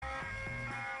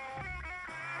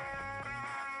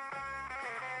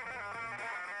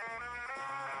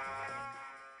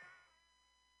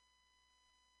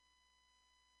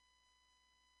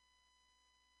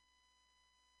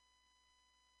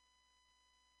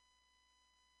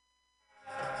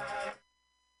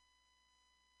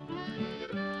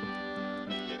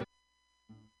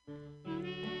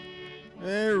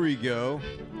There we go.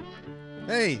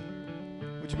 Hey,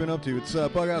 what you been up to? It's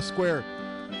BughouseSquare.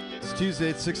 It's Tuesday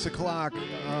at 6 o'clock.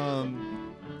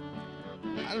 I'm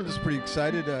just pretty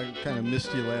excited. I kind of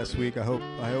missed you last week. I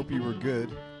hope you were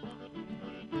good.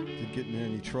 Didn't get in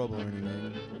any trouble or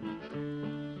anything.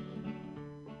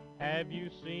 Have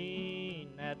you seen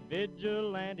that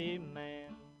vigilante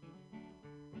man?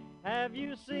 Have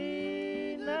you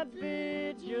seen that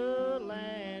vigilante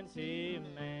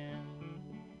man?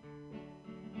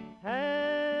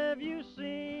 Have you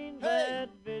seen that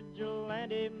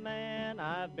vigilante man?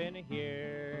 I've been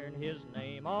hearing his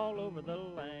name all over the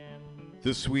land.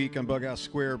 This week on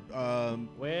BughouseSquare,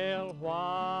 well,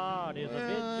 what is a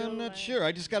vigilante? I'm not sure.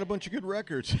 I just got a bunch of good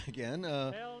records again.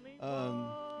 I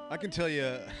can tell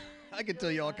you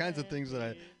all kinds of things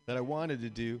that I wanted to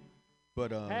do,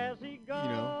 but let's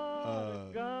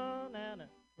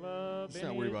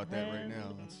not worry about that right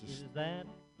now.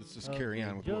 Let's just carry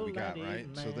on with what we got, right?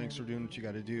 So thanks for doing what you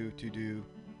got to do.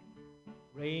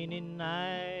 Rainy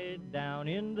night down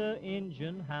in the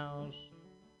engine house,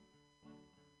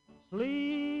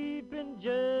 sleeping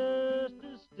just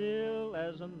as still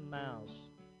as a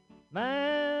mouse.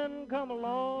 Man come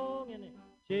along and he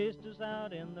chased us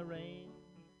out in the rain.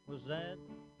 Was that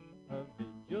a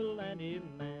vigilante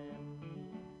man?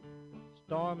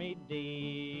 Stormy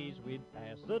days we'd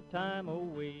pass the time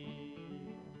away,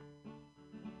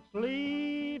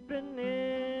 sleeping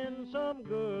in some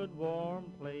good warm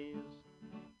place.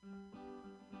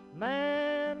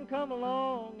 Man come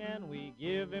along and we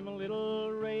give him a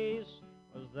little race.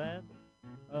 Was that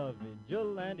a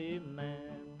vigilante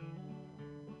man?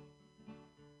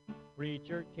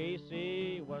 Preacher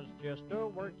Casey was just a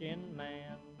working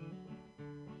man,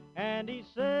 and he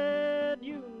said,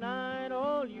 unite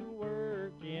all you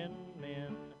working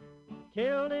men.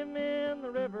 Killed him in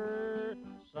the river,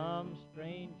 some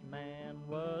strange man.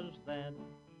 Was that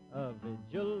a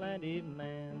vigilante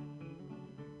man?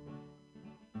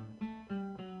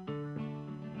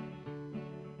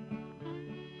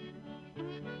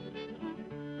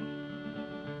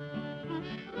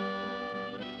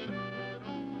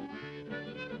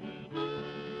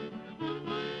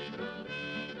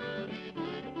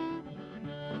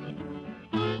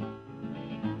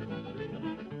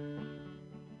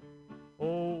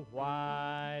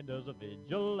 Why does a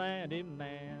vigilante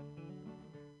man?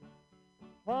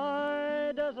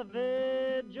 Why does a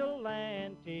vigilante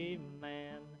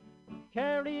man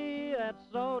carry that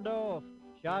sawed-off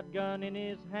shotgun in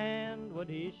his hand? Would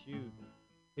he shoot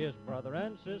his brother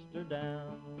and sister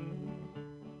down?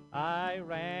 I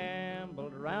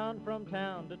rambled around from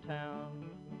town to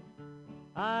town.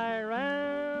 I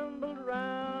rambled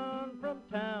around from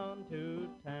town to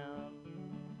town,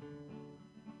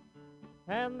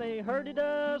 and they herded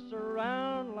us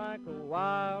around like a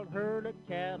wild herd of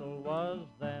cattle. Was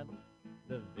that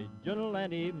the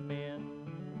vigilante men?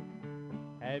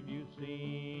 Have you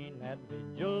seen that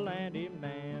vigilante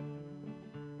man?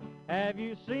 Have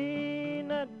you seen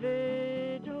that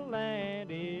vigilante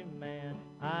man?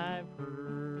 I've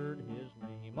heard his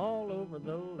name all over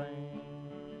the land.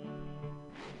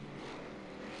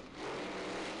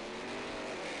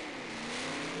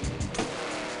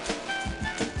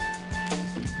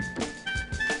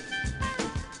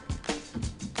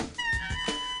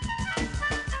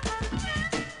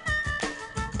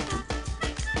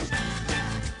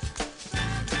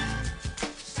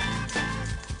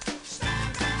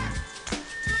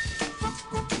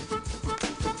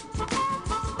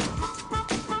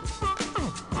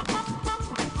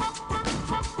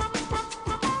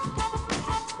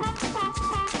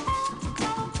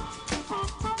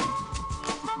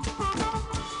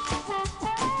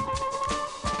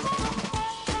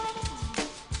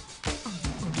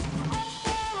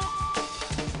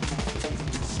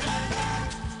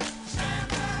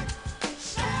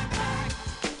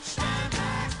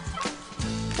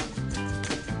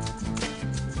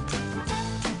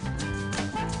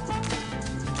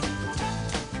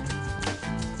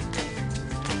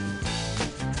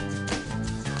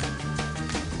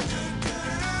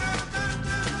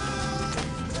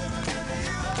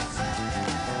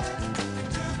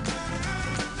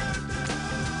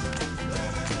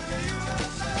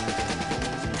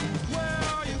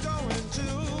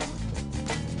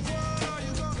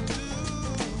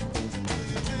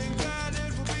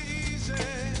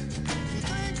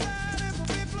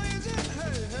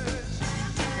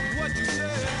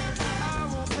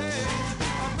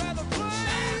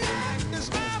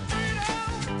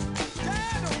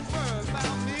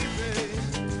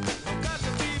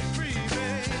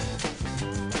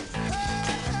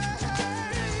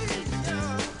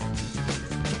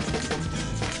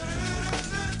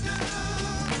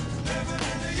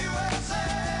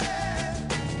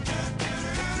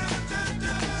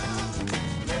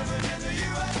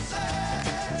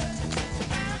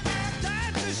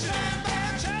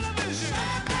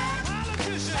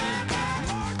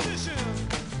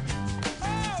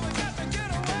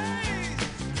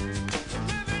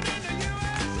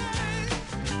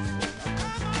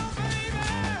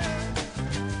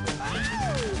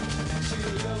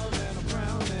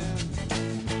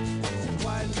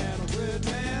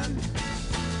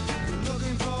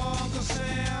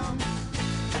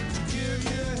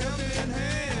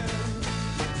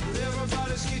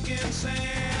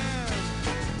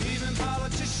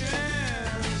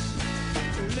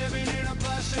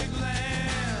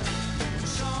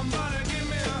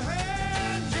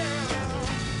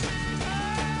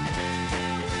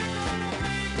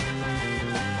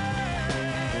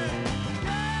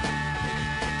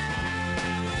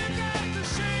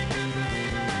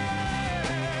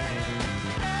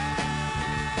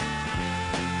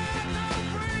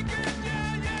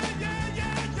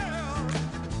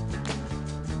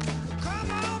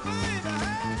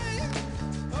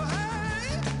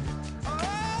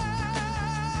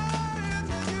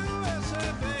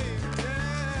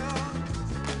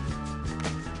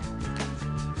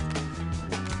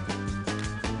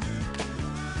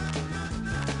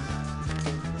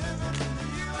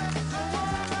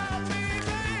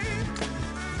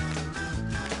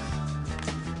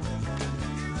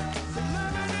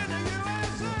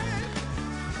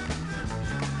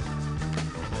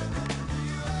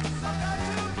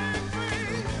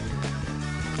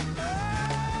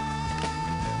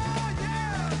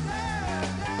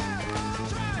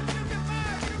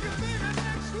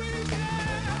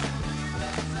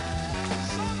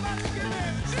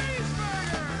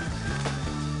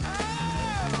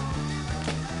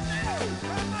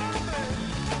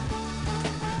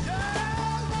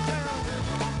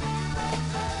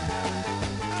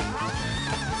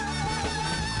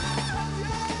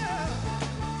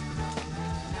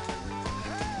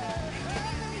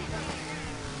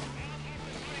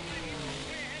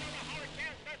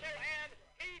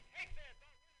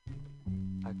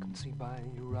 by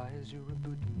your eyes you're a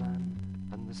good man,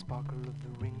 and the sparkle of the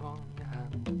ring on your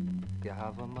hand. You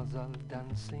have a muzzle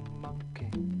dancing monkey,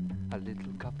 a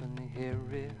little cup in a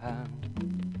hairy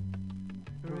hand.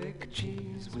 Break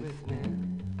cheese with me,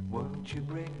 won't you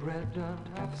break bread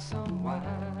and have some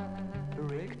wine?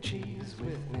 Break cheese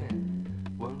with me,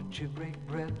 won't you break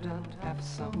bread and have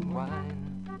some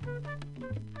wine?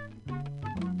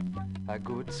 A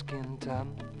good skin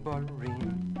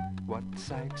tambourine, what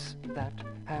sights that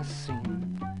has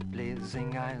seen.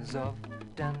 Blazing eyes of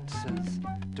dancers,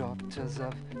 daughters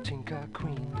of tinker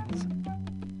queens.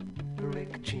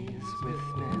 Break cheese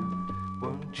with me,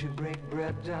 won't you break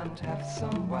bread and have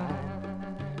some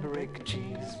wine? Break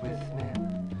cheese with me,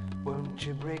 won't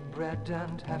you break bread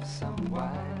and have some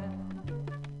wine?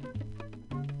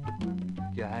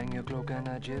 You hang your cloak in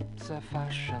a gypsy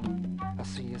fashion, I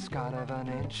see a scar of an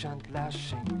ancient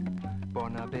lashing.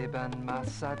 Born a babe in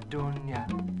Macedonia,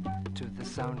 to the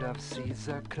sound of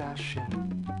Caesar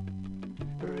crashing.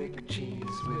 Break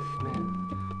cheese with me,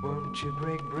 won't you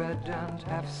break bread and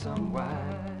have some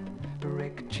wine?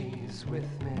 Break cheese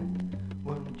with me,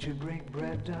 won't you break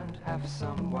bread and have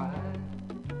some wine?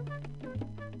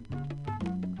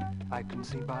 I can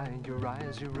see by your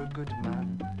eyes you're a good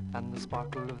man, and the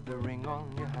sparkle of the ring on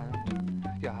your hand.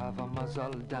 You have a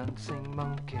muzzle dancing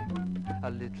monkey, a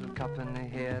little cup in a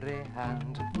hairy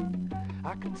hand.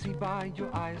 I can see by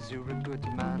your eyes you're a good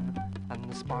man, and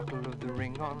the sparkle of the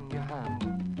ring on your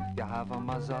hand. You have a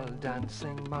muzzle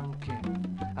dancing monkey,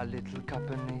 a little cup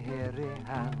in a hairy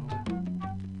hand.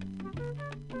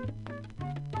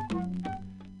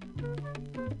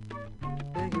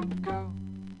 There you go.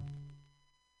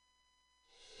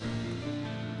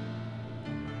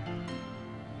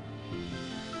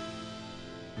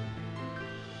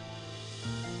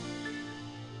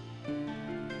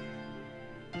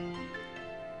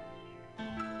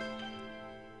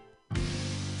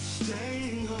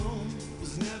 Staying home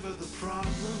was never the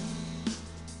problem.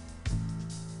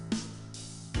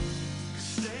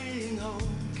 Staying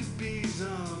home could be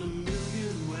done a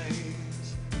million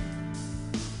ways.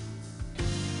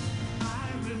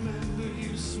 I remember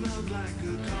you smelled like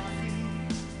good coffee.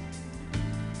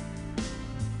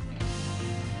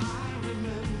 I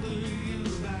remember you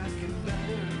back in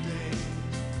better days.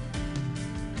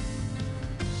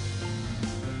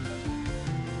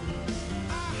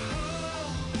 I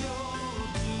hope you're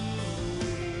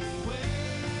doing well.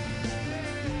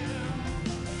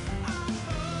 I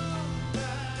hope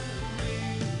that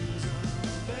rings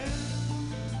a bell.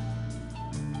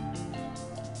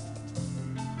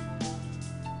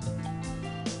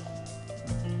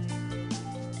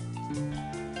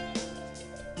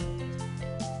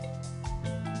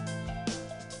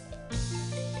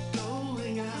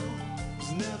 Going out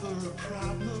was never a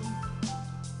problem.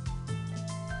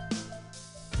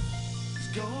 'Cause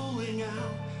going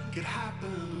out could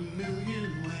happen a million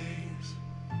ways.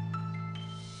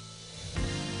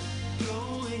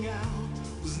 Going out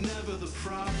was never the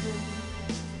problem.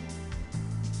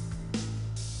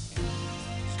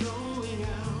 'Cause going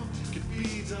out could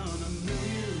be done a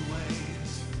million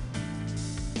ways.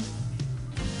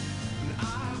 And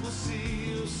I will see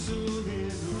you soon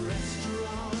in a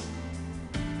restaurant.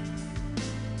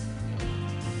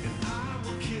 And I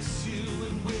will kiss you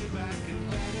and we're back in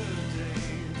better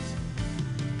days.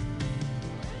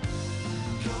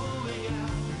 Going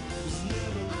out was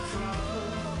never a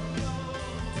problem.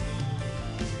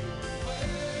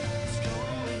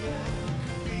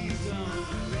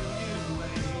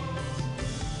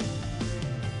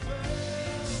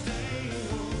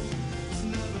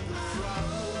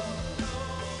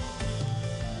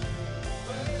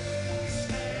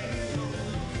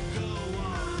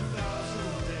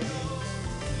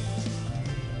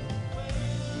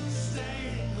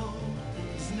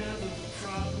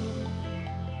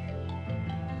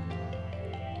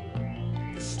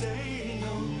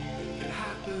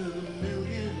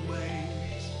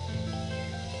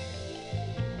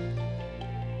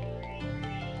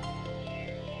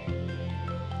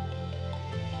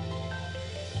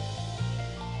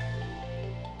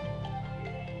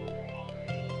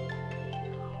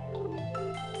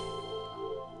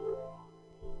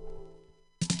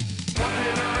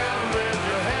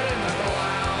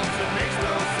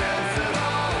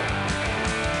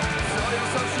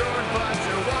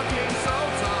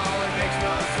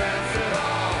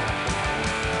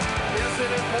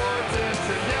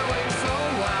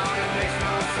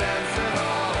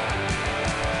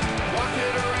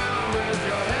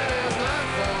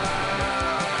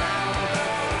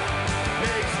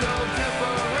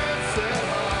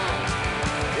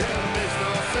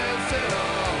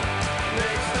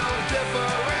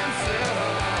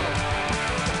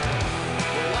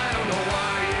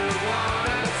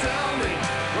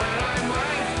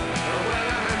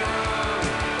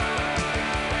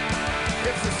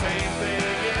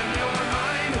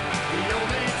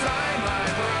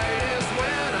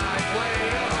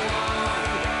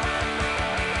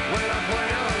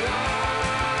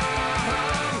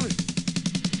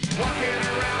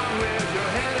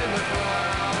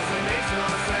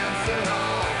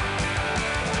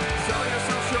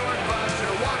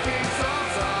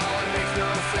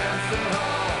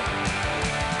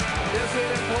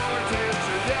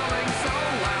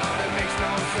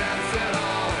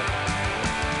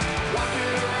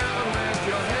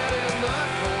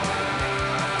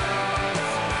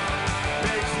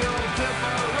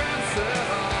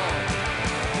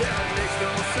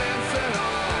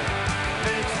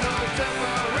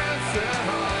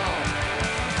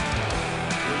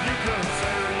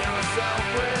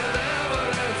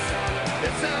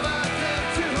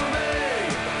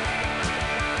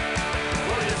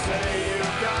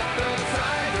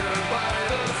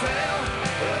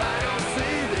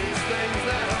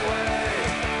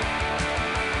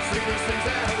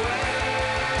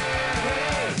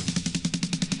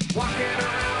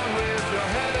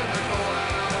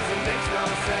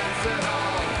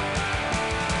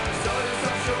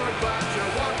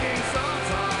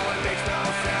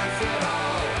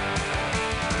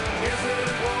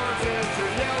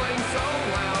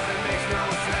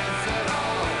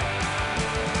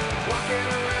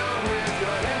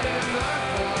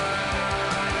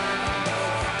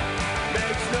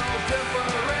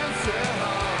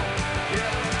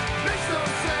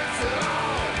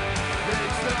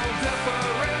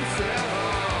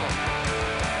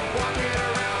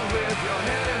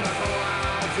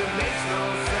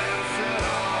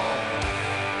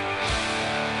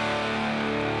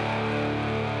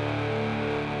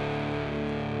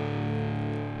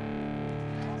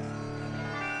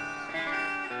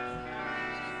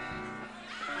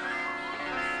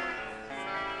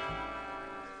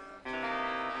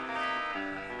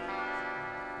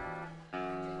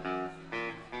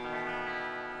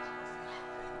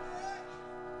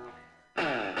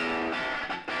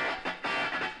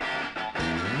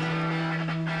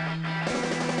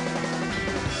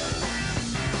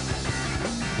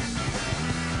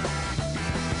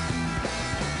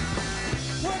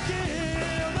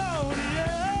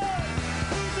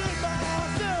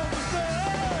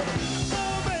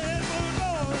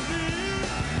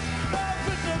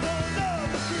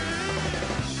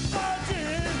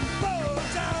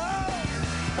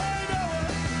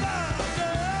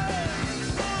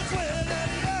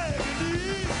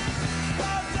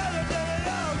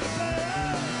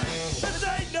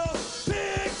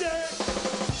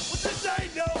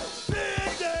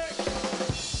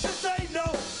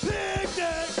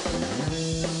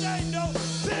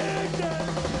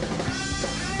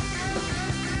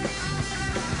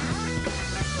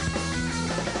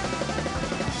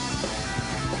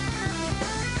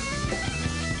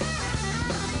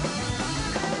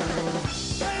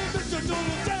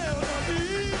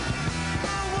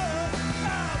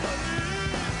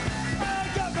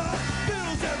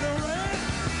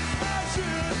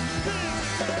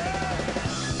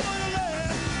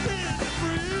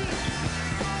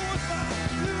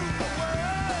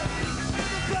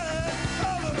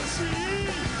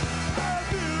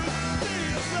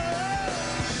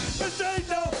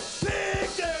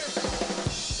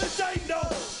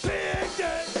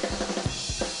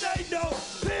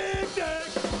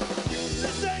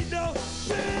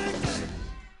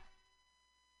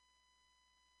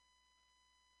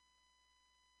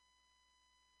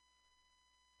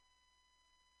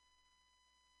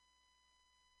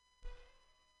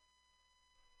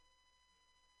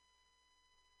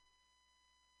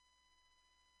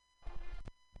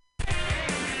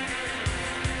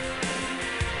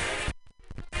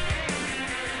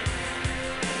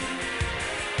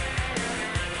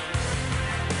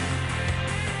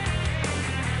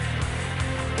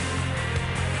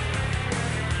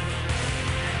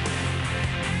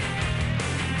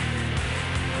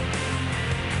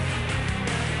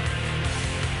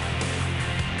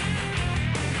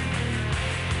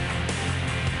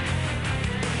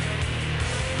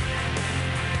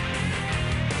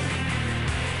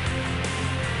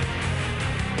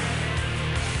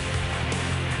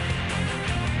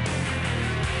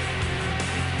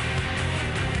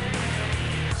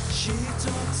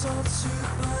 what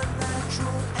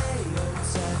supernatural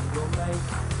aeons that will make.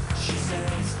 She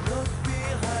says, look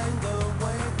behind the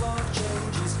wave of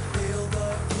changes, feel the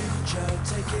future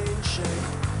taking shape.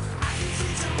 I can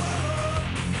see tomorrow,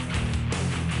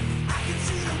 I can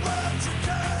see the world to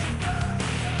come.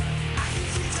 I can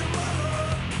see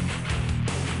tomorrow,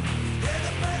 hear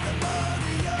the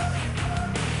pandemonium.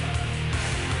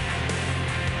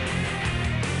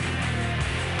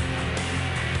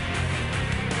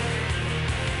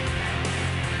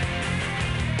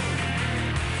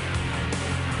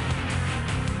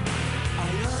 I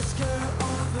ask her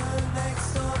of her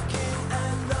next of kin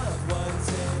and loved ones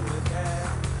in her care.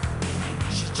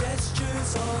 She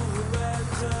gestures all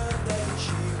around her, then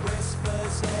she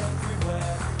whispers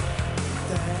everywhere.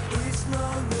 There is no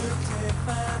nuclear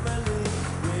family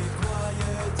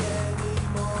required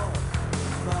anymore.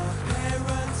 My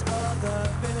parents are the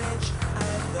village,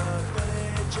 and the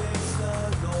village is the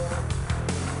law.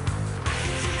 I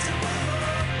can see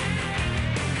tomorrow,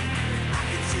 I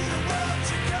can see the world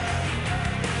to come.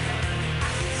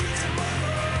 I can see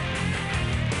tomorrow,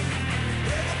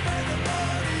 hear the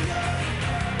pandemonium.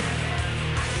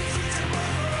 I can see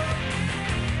tomorrow,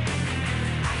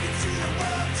 I can see the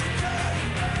world to come.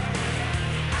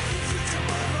 I can see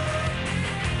tomorrow,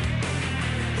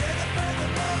 hear the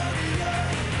pandemonium.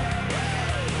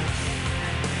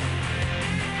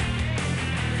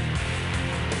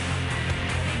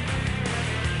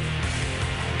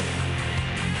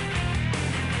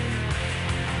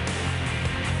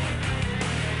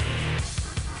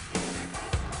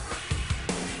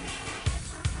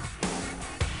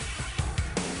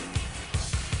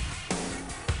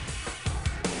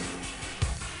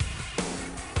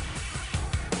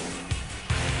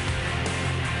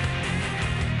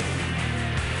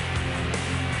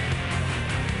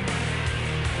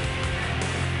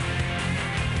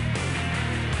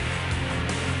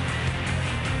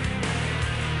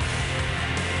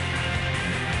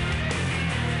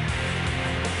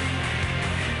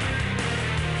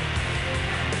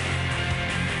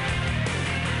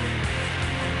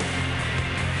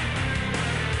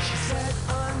 She said,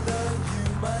 I know you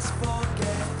must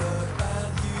forget the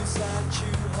values that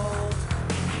you hold.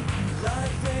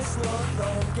 Life is not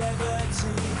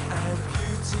longevity, and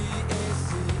beauty is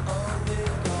the only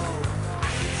goal.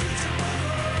 I can see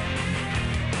tomorrow,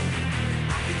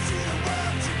 I can see the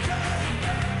world to come.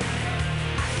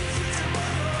 I can see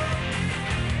tomorrow,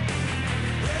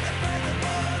 hear the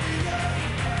pandemonium.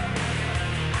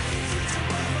 I can see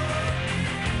tomorrow,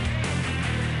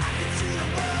 I can see the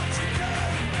world to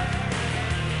come.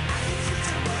 I can see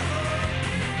tomorrow,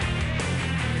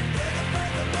 hear the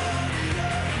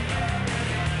pandemonium.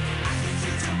 I can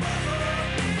see tomorrow,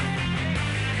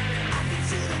 I can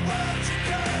see the world to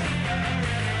come.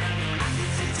 I can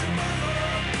see tomorrow,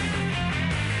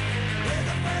 hear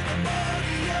the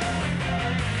pandemonium.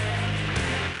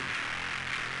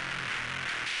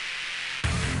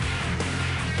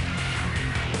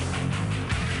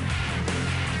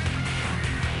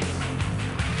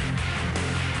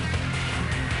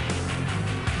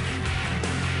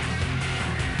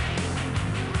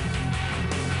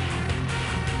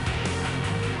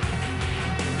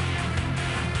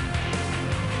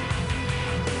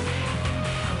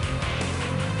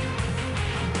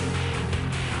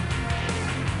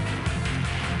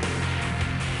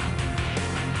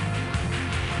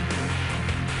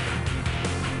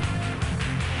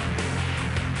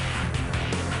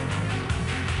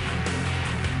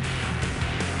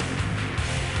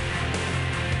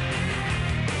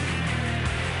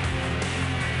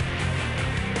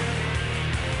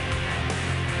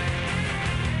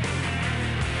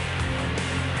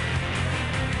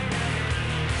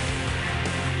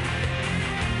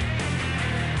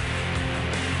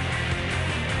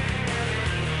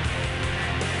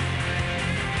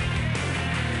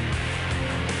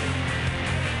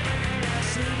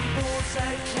 Symbols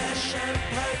that clash and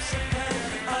pipes of pen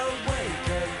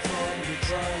awaken from the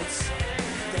trance.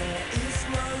 There is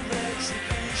no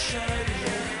retribution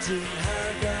yet in how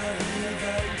the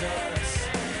heathen does.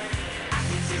 I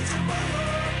can see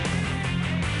tomorrow,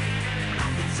 I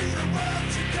can see the world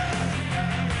to come.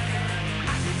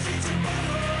 I can see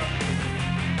tomorrow,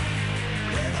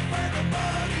 hear the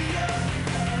pandemonium.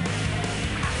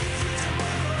 I can see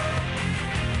tomorrow,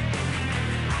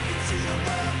 I can see the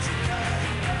world to come.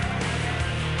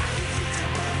 I can see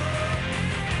tomorrow,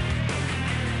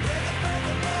 hear the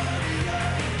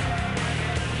pandemonium.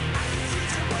 I can see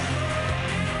tomorrow,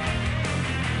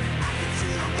 I can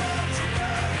see the world to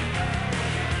come.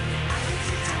 I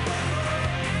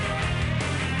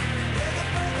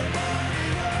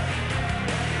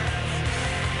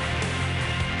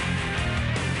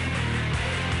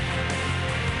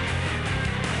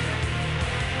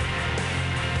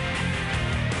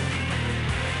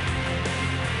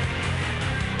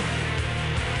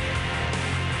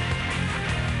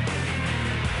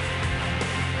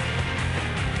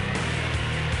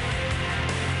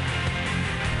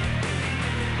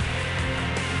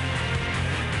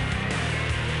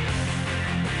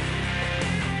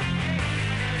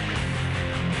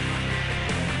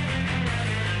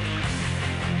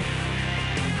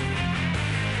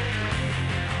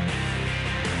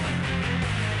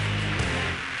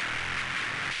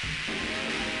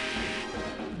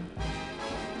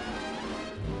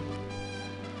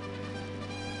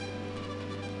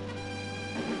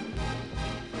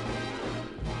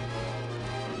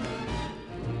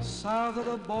south of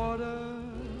the border,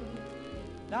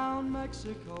 down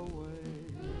Mexico way.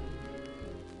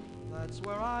 That's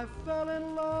where I fell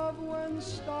in love when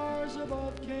stars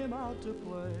above came out to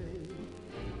play.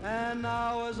 And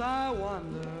now as I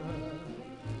wander,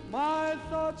 my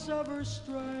thoughts ever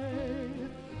stray,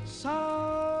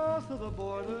 south of the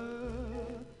border,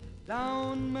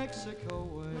 down Mexico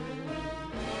way.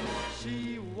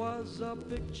 She was a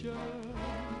picture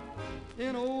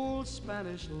in old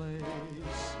Spanish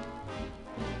lace.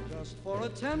 Just for a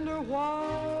tender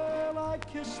while I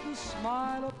kissed the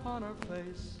smile upon her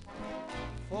face.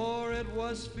 For it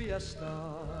was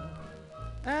fiesta,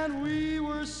 and we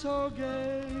were so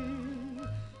gay,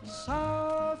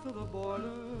 south of the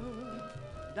border,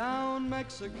 down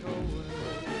Mexico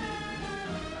way.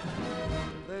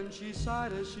 Then she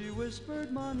sighed as she whispered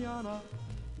mañana,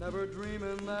 never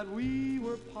dreaming that we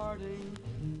were parting.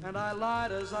 And I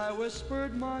lied as I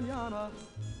whispered mañana,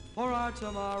 for our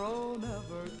tomorrow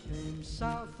never came.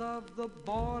 South of the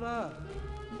border,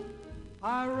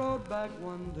 I rode back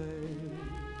one day.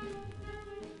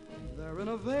 There in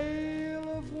a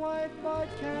veil of white by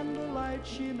candlelight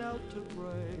she knelt to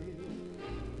pray.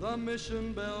 The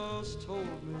mission bells told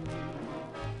me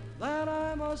that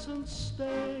I mustn't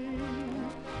stay,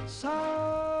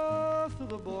 south of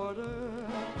the border,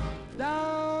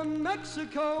 down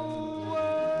Mexico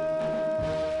way.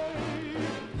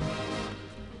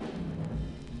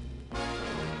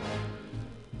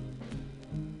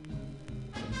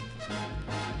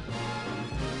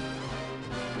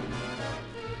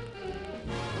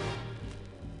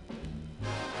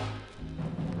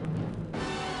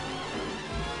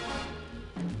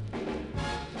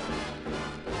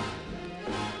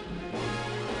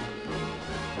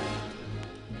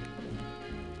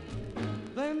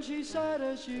 Then she sighed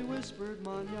as she whispered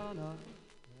mañana,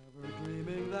 never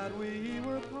dreaming that we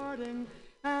were parting.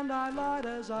 And I lied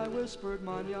as I whispered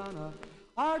mañana,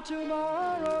 our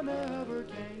tomorrow never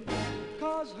came.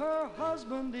 'Cause her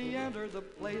husband, he entered the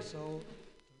place, oh,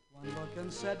 took one look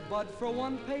and said, "Bud, for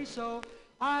 1 peso,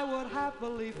 I would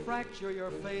happily fracture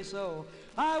your face, oh,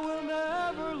 I will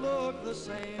never look the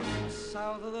same."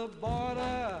 South of the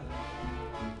border,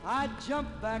 I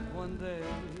jumped back one day.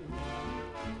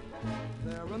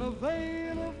 There in a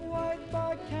veil of white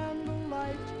by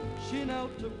candlelight, she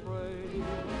knelt to pray.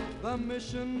 The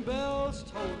mission bells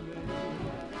told me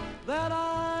that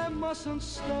I mustn't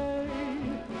stay,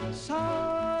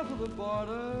 south of the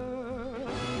border,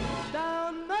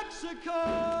 down Mexico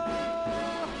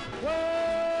way.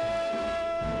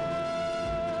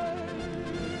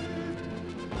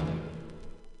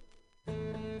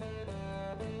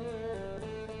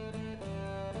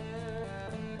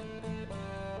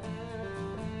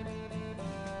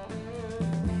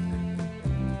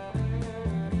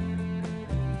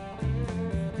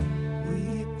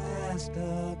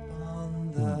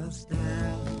 Upon the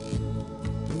stair,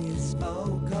 he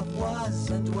spoke of was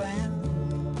and when,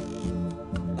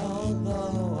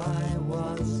 although I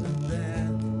wasn't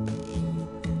there.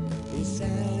 He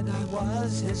said I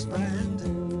was his friend,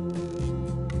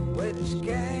 which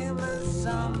came as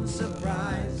some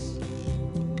surprise.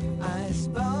 I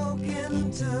spoke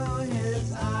into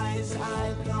his eyes,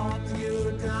 I thought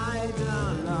you died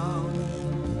alone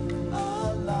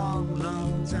a long,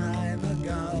 long time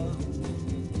ago.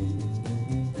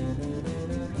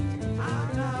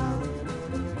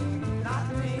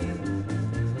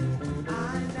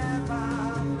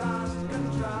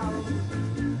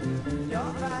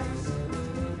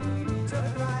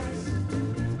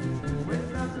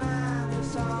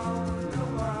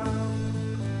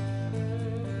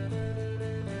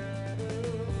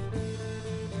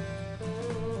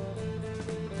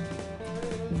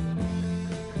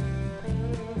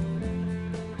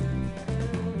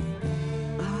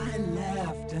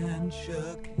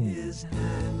 Shook his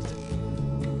hand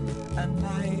and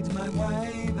made my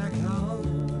way back home.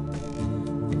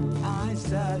 I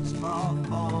searched for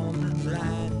foreign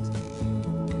land.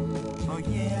 For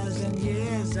years and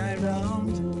years I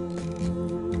roamed.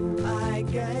 I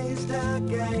gazed a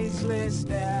gazeless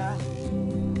stare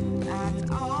at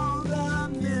all the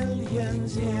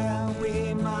millions here.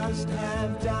 We must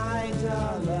have died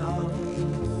alone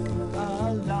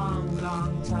a long,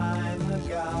 long time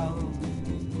ago.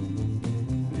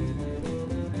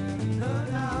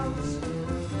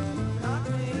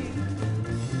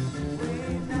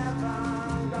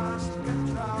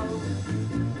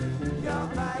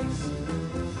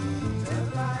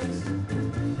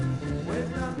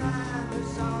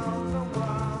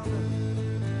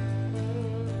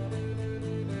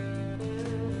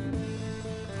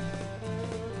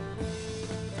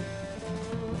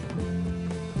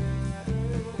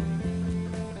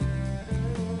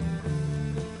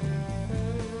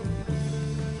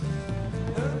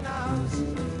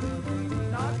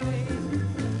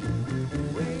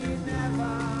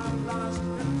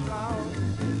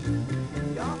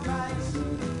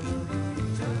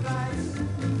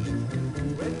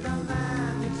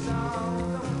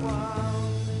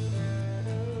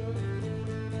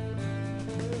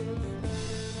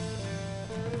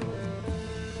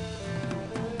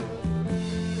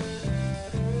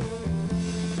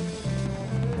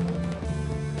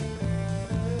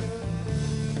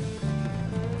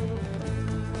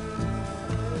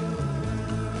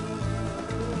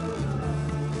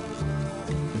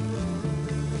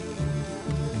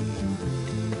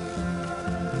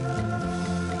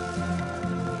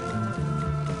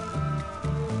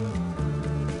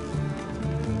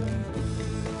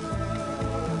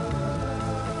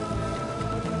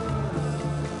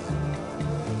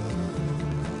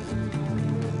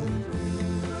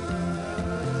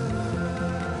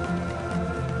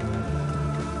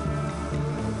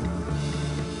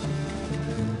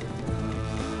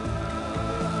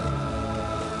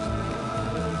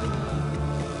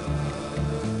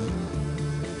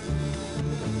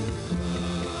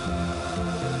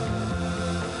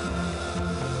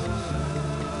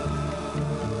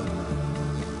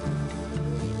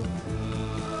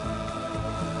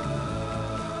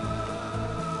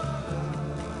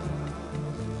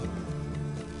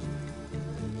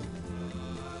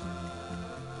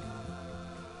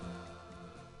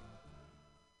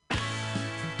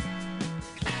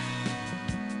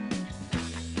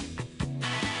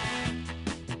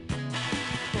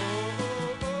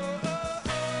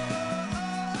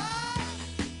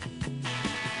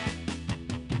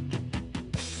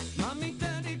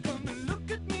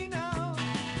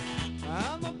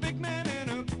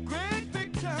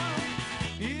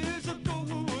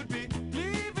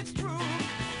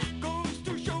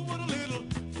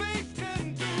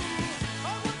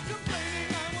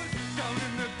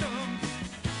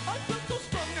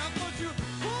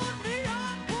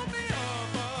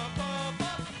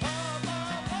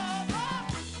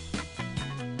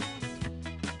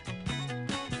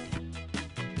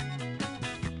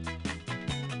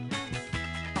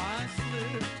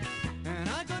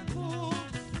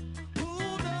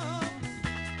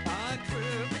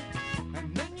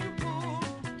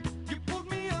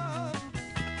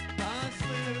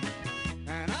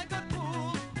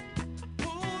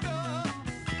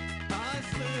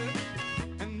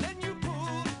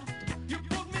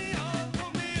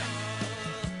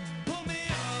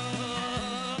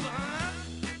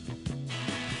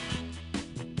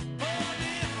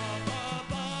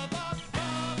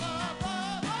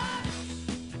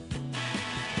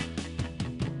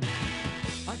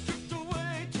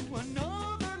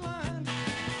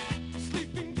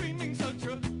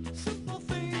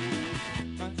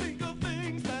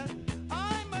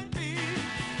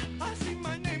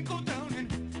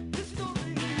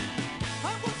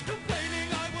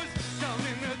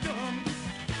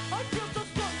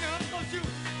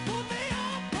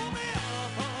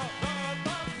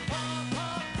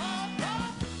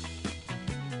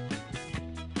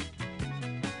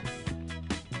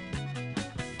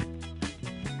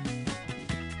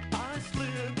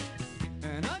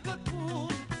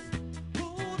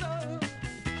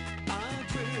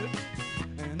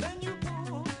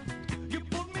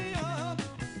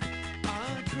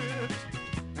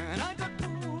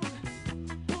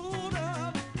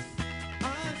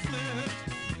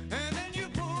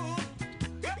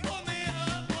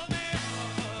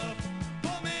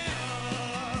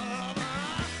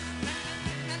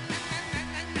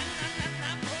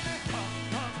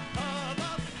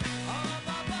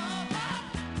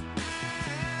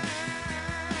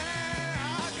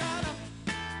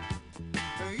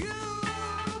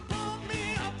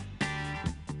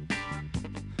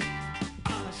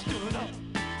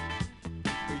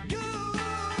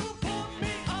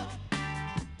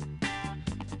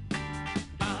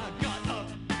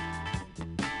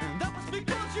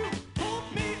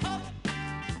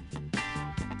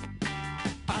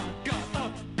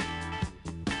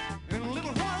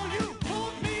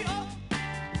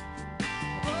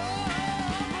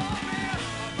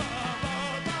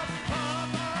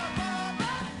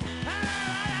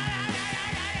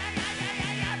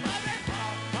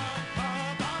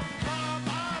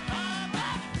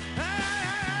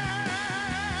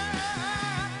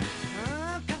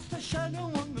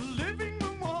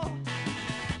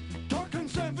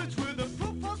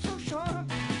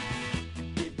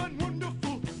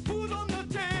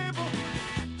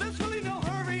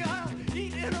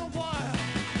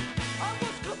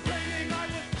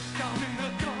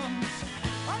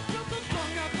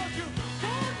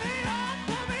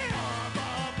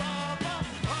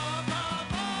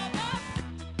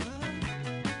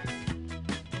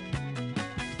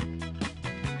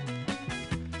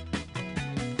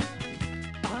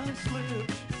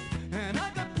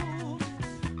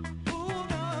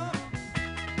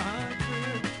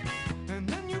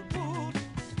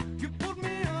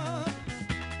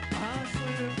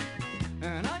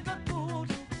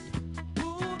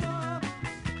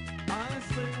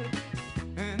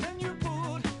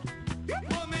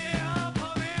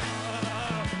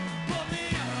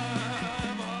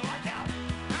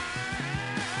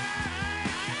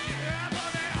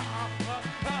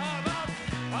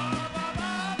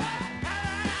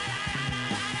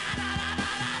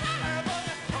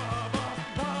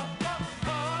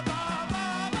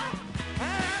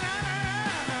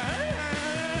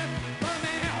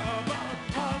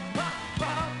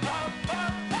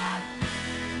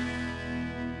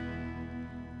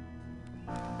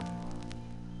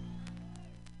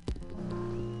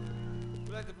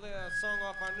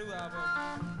 new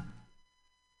album,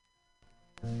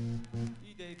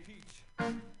 E-Day Peach.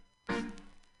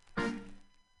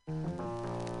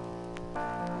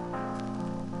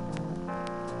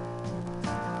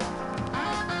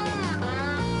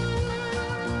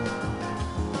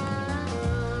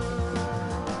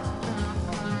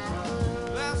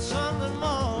 That Sunday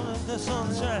morning, the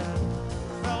sunshine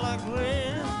felt like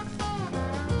rain.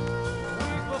 The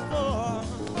week before,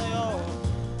 they all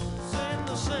seemed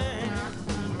the same.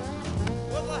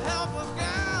 With the help of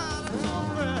God and some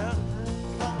friend,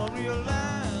 come to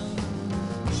realize.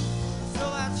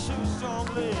 Still that shoe strong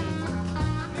legs,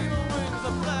 even wings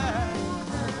are black.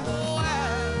 Oh, I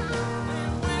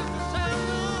ain't wasting time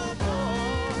no more.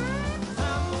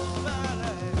 Time goes by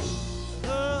like a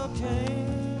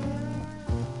hurricane.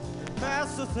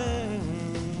 That's the thing.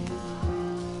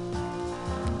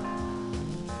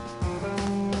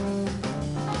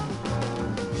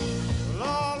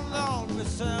 Lord, Lord, Miss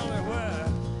Sally, where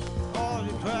all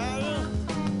you crying?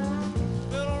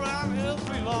 Been around here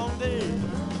 3 long days,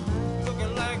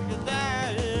 looking like you're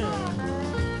dying.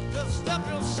 Just step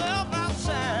yourself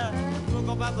outside, look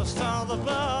up at the stars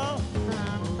above.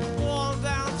 Go on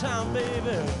downtown,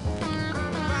 baby,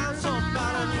 find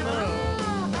somebody you know.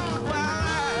 While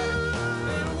I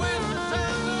ain't wasting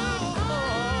time no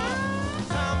more.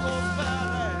 Time goes by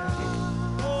like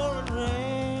pouring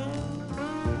rain,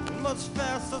 much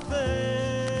faster thing.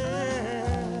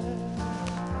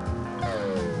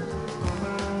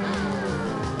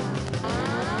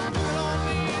 You don't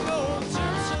need no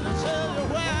gypsy to tell you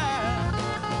why.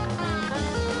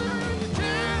 You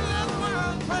can't let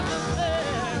one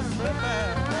princess slip by.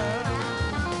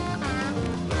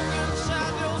 Look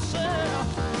inside yourself.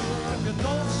 If you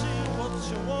don't see what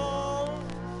you want,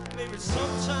 maybe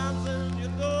sometimes then you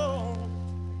know.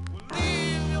 Well,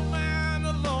 leave your man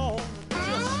alone.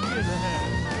 Just get ahead.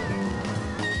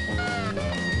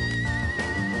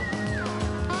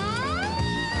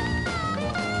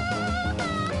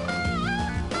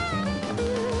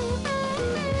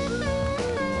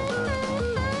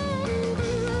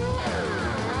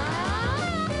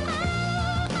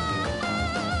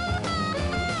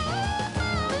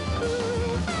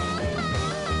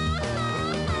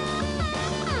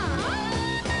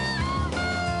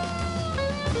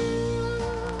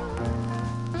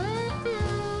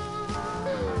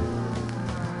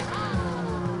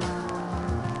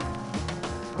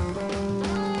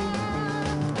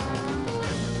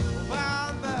 By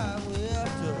and by, we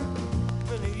after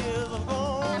many years of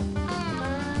gone,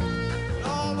 and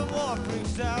all the war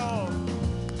creeps down,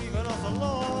 leaving us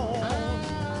alone.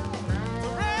 To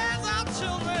raise our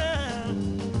children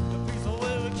the peace the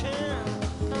way we can.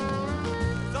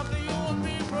 It's up to you and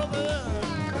me, brother.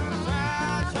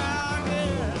 Try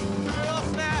again.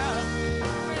 Just now,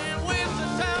 we ain't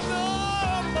wasting time no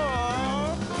more.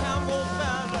 Time goes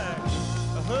by like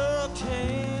a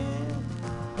hurricane,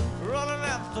 running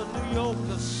after New York,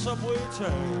 the subway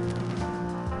train.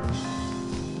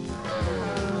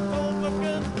 Don't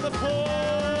forget the poor.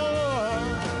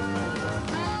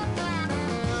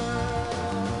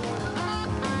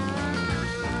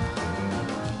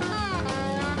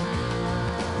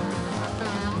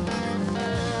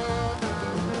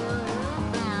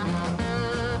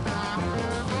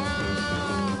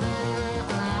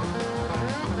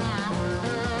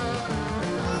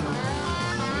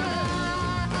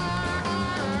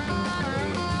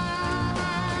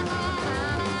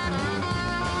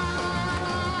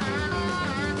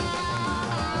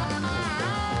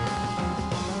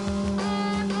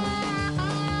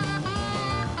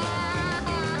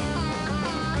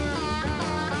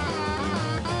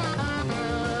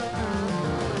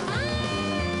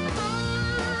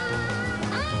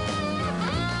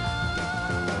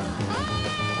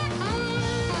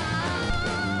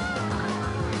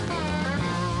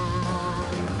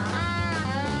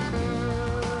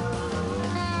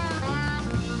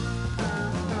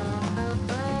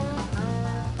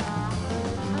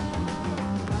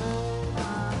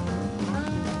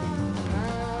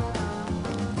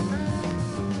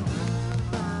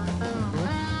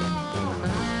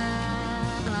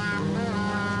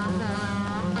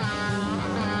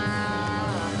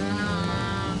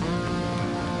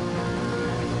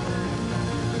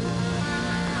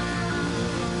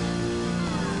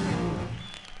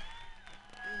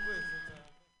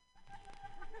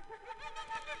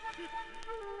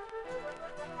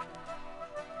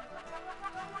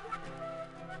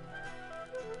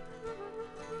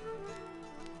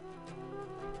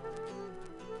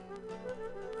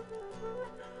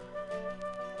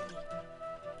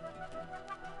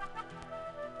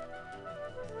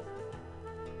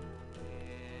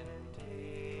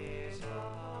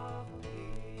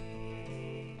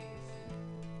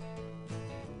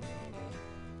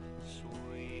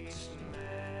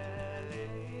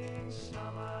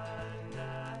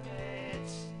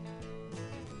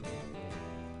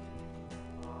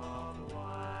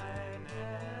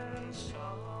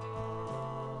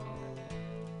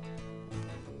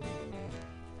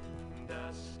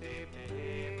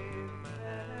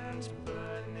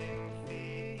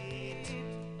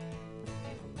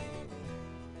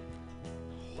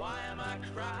 I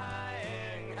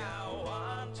crying? I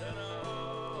want to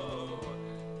know.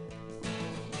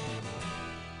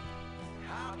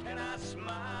 How can I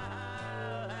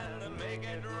smile and make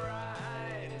it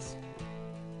right?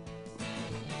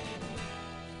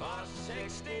 For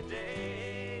 60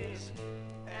 days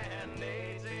and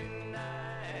 80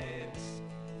 nights,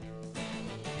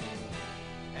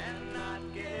 and not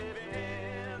giving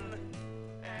in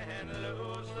and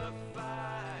lose the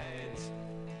fight.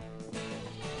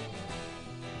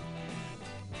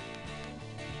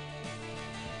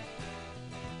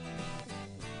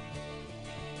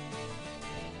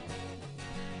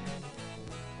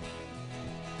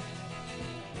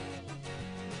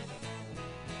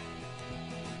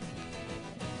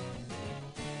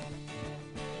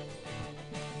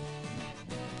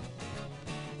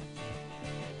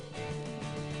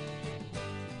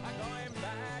 I'm going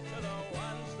back to the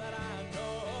ones that I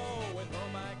know, with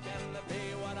whom I can be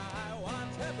what I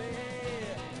want to be.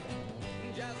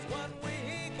 Just 1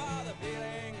 week for the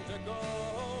feeling to go,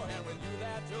 and with you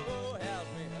there to help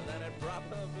me, then it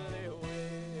probably will.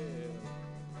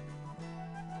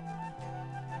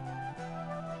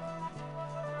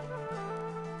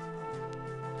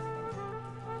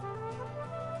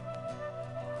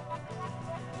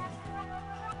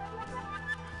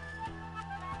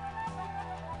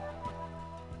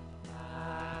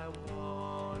 I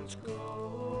won't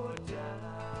go down,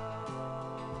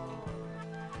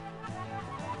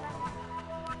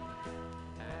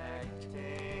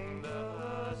 acting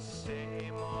the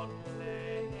same old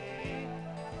play.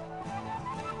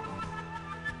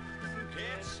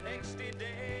 It's 60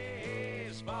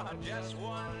 days for just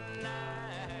one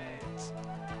night.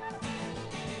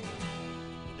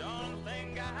 Don't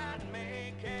think I'd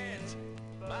make it,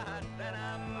 but then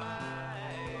I might.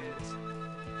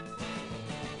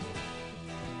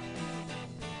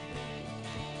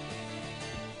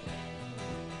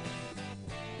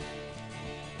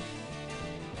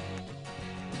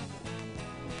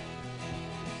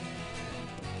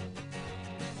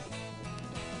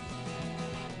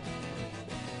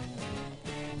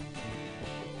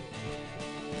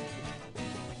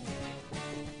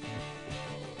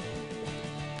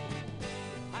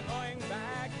 I'm going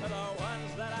back to the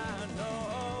ones that I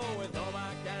know, with whom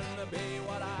I can be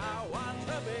what I want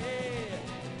to be.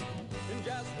 In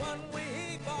just 1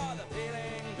 week for the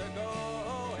feeling to go,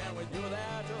 and with you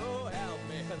there to help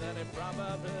me, then it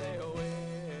probably will.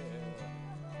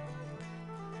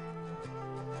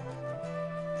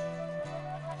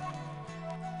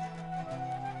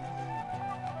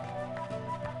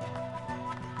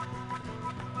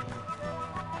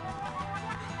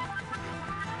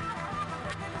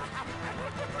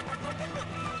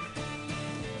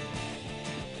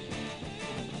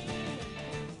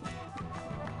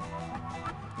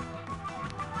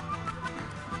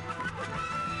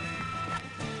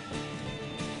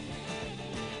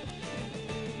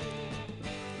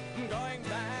 Going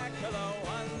back to the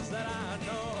ones that I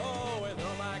know, with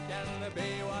whom I can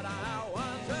be what I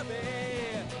want to be.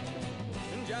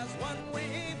 In just 1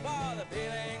 week for the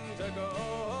feeling to go,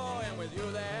 and with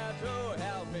you there to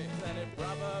help me, then it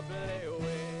probably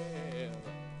will.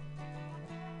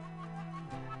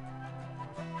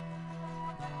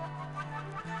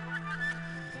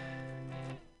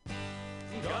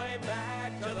 Going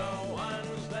back to the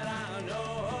ones that I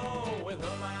know, with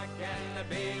whom I can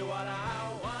be what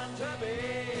I want to be.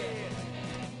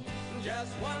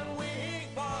 Just 1 week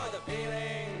for the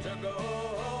feeling to go,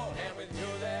 and with you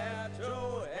there to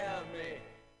help me,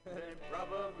 it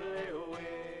probably will.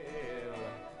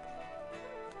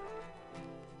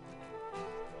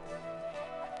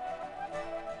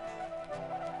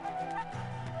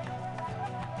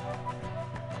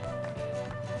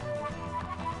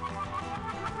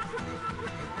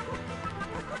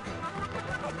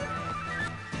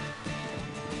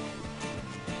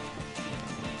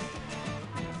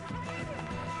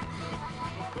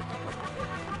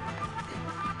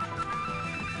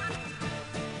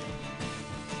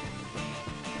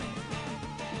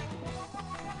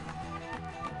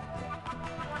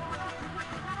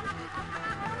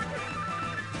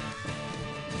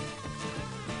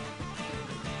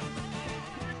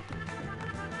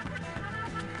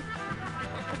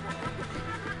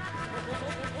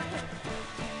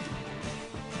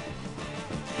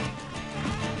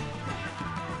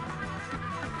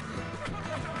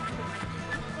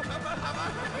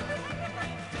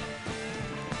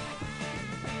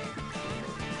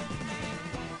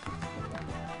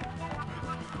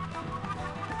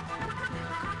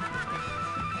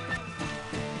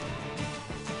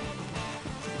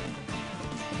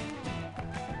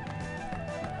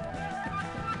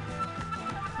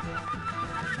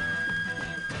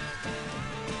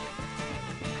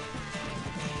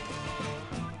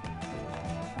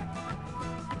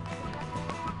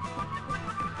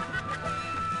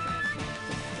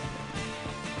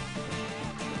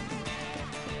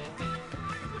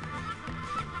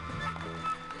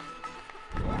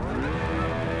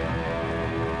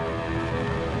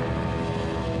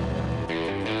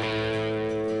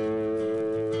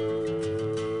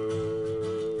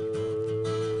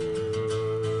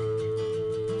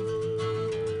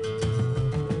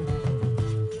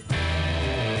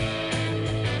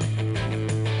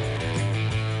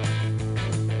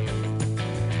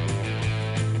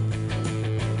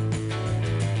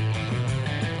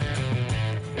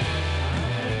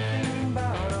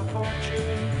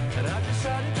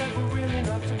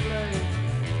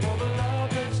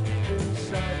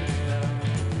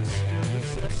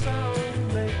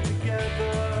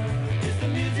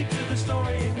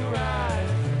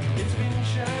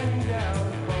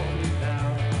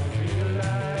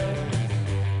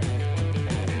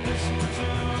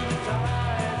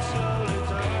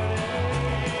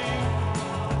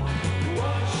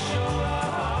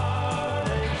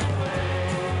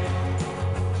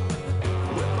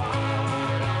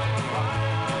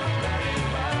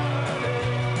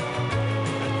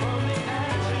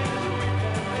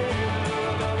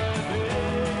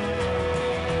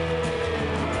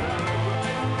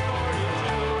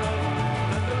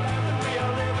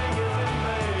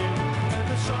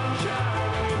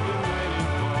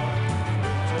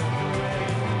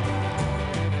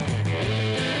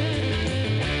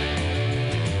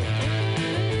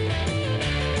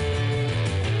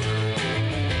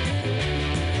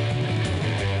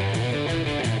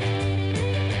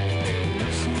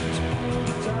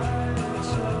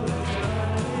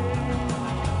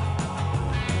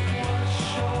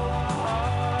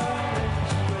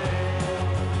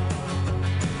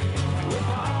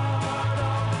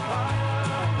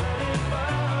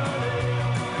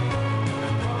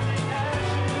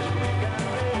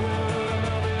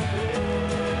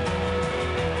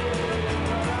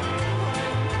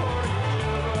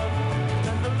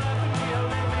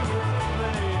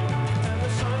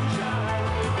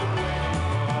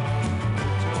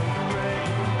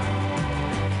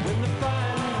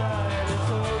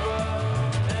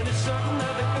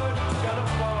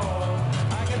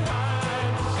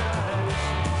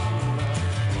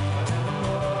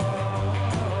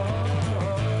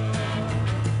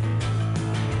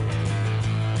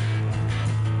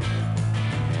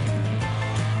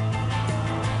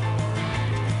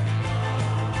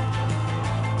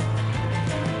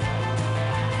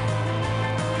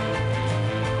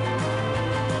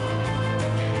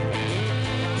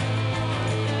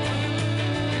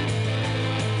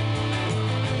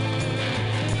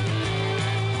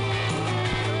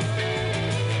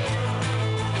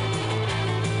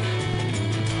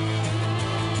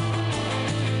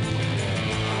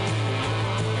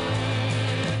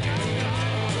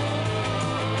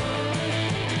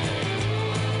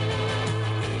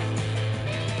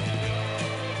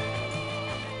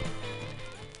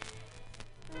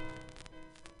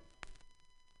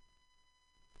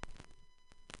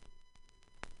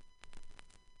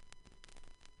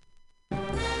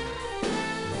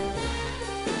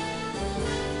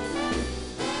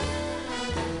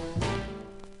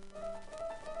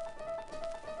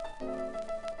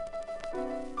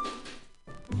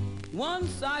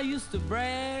 I used to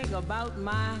brag about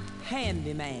my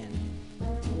handyman.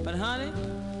 But honey,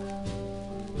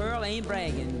 Pearl ain't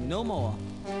bragging no more.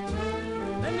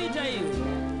 Let me tell you,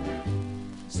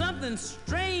 something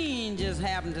strange has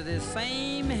happened to this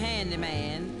same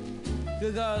handyman,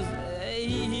 because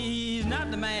he's not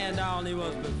the man down he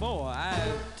was before. I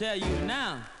tell you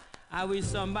now, I wish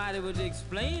somebody would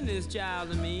explain this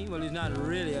child to me. Well, he's not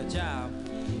really a child.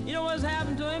 You know what's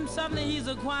happened to him? Suddenly he's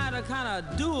acquired a kind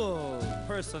of dual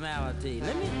personality.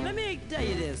 Let me tell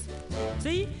you this.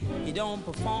 See, he don't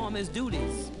perform his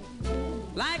duties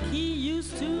like he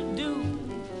used to do.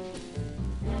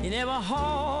 He never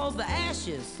hauls the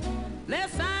ashes,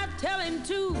 lest I tell him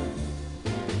to.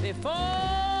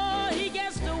 Before he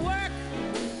gets to work,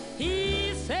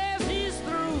 he says he's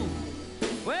through.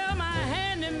 Well, my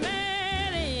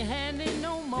handyman ain't handy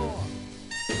no more.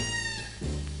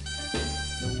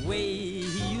 The way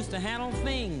he used to handle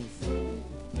things,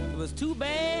 it was too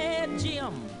bad,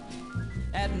 Jim.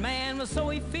 That man was so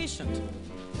efficient,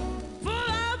 full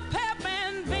of pep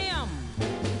and vim.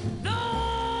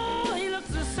 Though he looks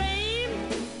the same,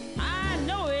 I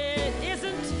know it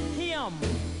isn't him.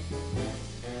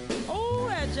 Oh,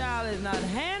 that child is not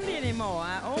handy anymore.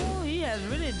 He has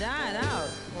really died out.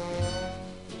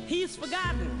 He's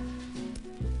forgotten.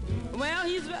 Well,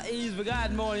 he's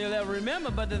forgotten more than he'll ever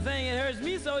remember, but the thing that hurts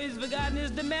me so, he's forgotten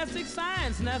his domestic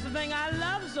science, and that's the thing I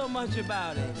love so much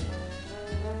about it.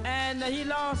 And he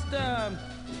lost, now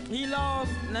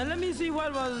let me see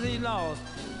what was he lost.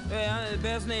 Well, the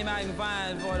best name I can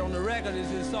find for it on the record is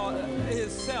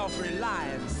his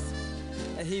self-reliance.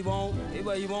 He won't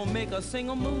make a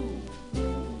single move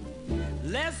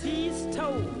lest he's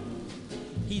told.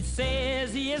 He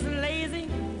says he isn't lazy,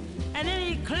 and then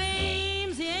he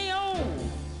claims he ain't old.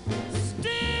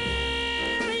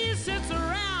 Still, he sits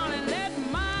around and let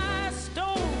my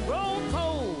stove grow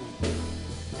cold.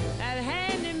 That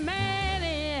handyman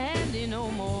ain't handy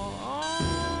no more.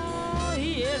 Oh,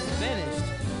 he is finished.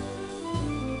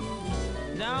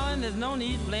 Now, and there's no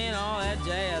need playing all that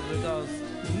jazz, because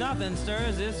nothing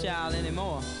stirs this child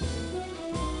anymore.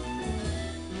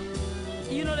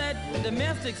 You know that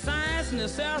domestic science and the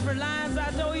self-reliance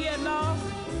I told you had lost?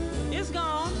 It's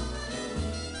gone.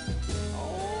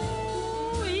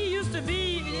 Oh, he used to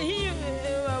be,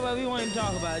 well, we won't even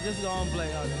talk about it. Just go on and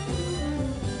play on it.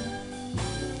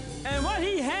 And what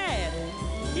he had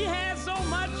so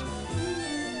much.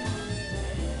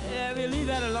 Yeah, we'll leave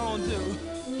that alone too.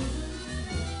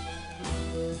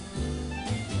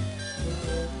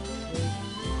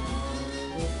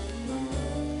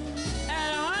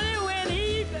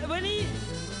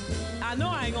 I know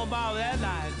I ain't gonna bother that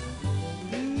night.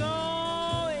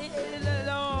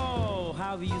 No,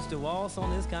 how we used to waltz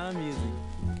on this kind of music.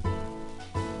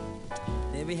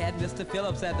 Then we had Mr.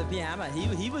 Phillips at the piano.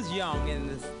 He was young in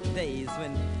the days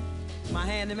when my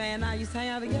handyman and I used to hang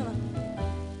out together.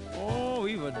 Oh,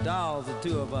 we were dolls, the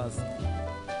two of us.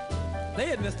 They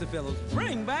had Mr. Phillips.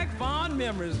 Bring back fond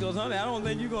memories, because honey, I don't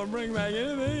think you're gonna bring back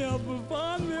anything else but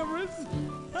fond memories.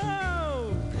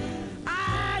 Oh!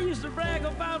 I used to brag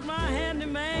about my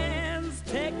handyman's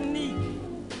technique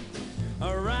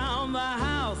around the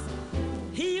house.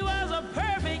 He was a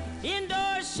perfect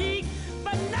indoor chic,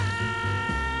 but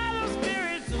now the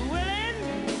spirit's willing,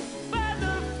 but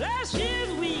the flesh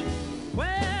is weak.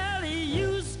 Well, he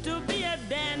used to be a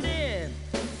dandy,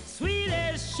 sweet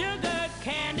as sugar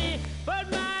candy, but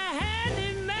my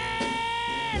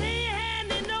handyman ain't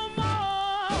handy no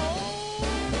more.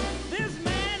 This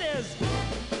man is,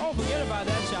 oh, forget about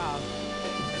that child.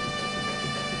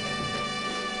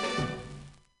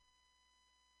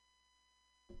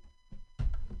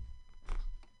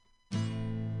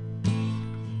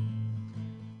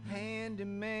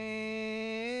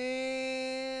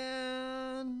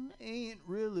 Handyman ain't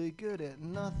really good at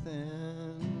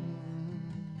nothing,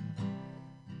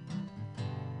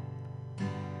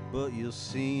 but you'll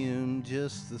see him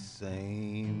just the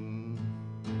same.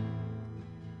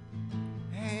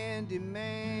 Handyman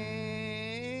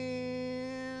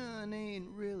ain't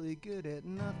really good at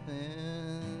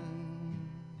nothing,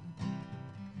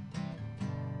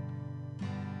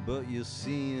 but you'll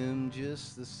see him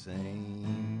just the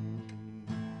same.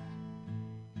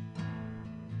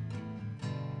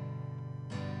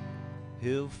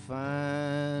 He'll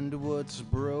find what's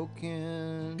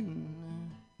broken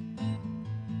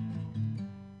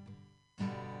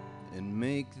and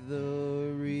make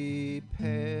the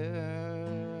repair.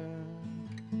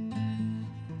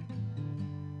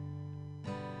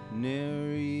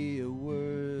 Nary a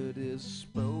word is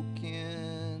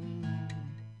spoken.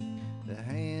 The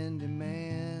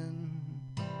handyman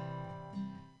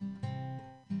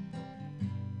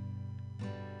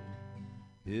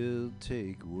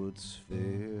take what's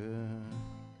fair.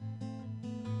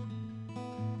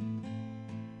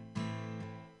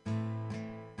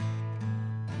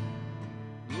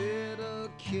 Little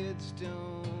kids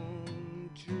don't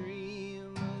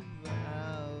dream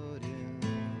about him.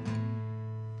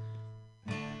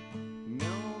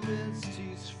 No, this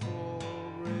is for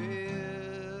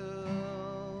real.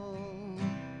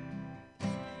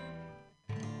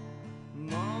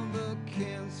 Mother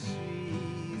can't see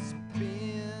he's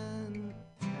been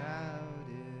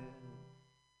touted,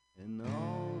 and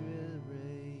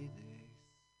already they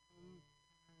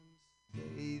sometimes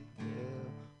say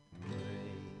they'll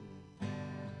play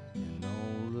in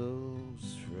all those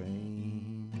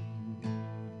frames.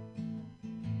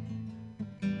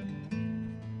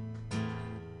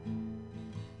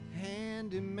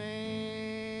 Handyman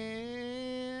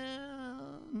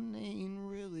ain't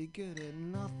really good at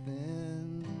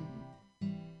nothing,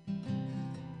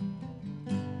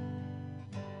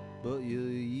 but you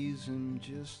use him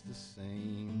just the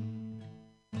same.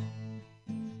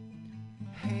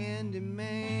 Handyman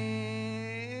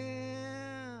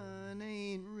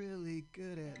ain't really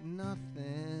good at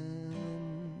nothing,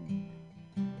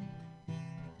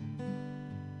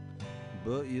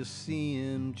 but you see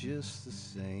him just the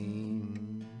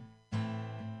same.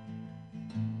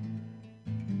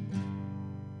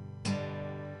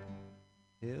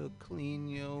 He'll clean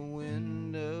your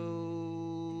window,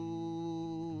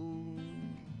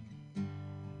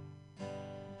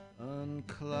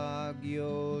 unclog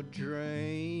your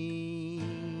drain,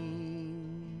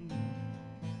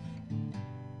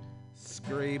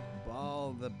 scrape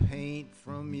all the paint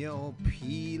from your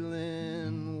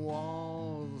peeling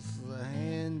walls. The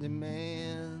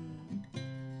handyman,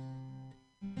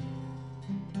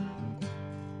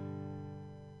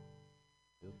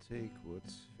 he'll take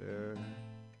what's fair.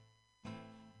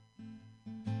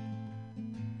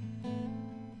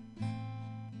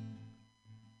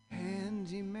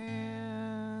 Handyman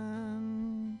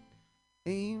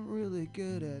ain't really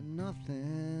good at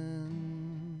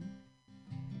nothing,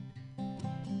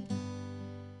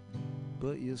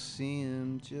 but you see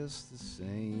him just the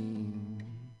same.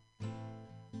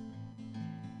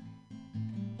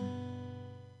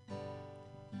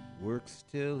 Works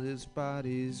till his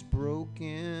body's broken.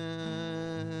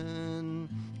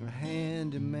 A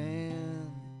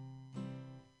handyman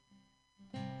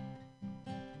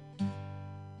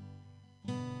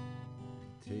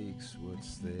takes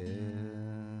what's there.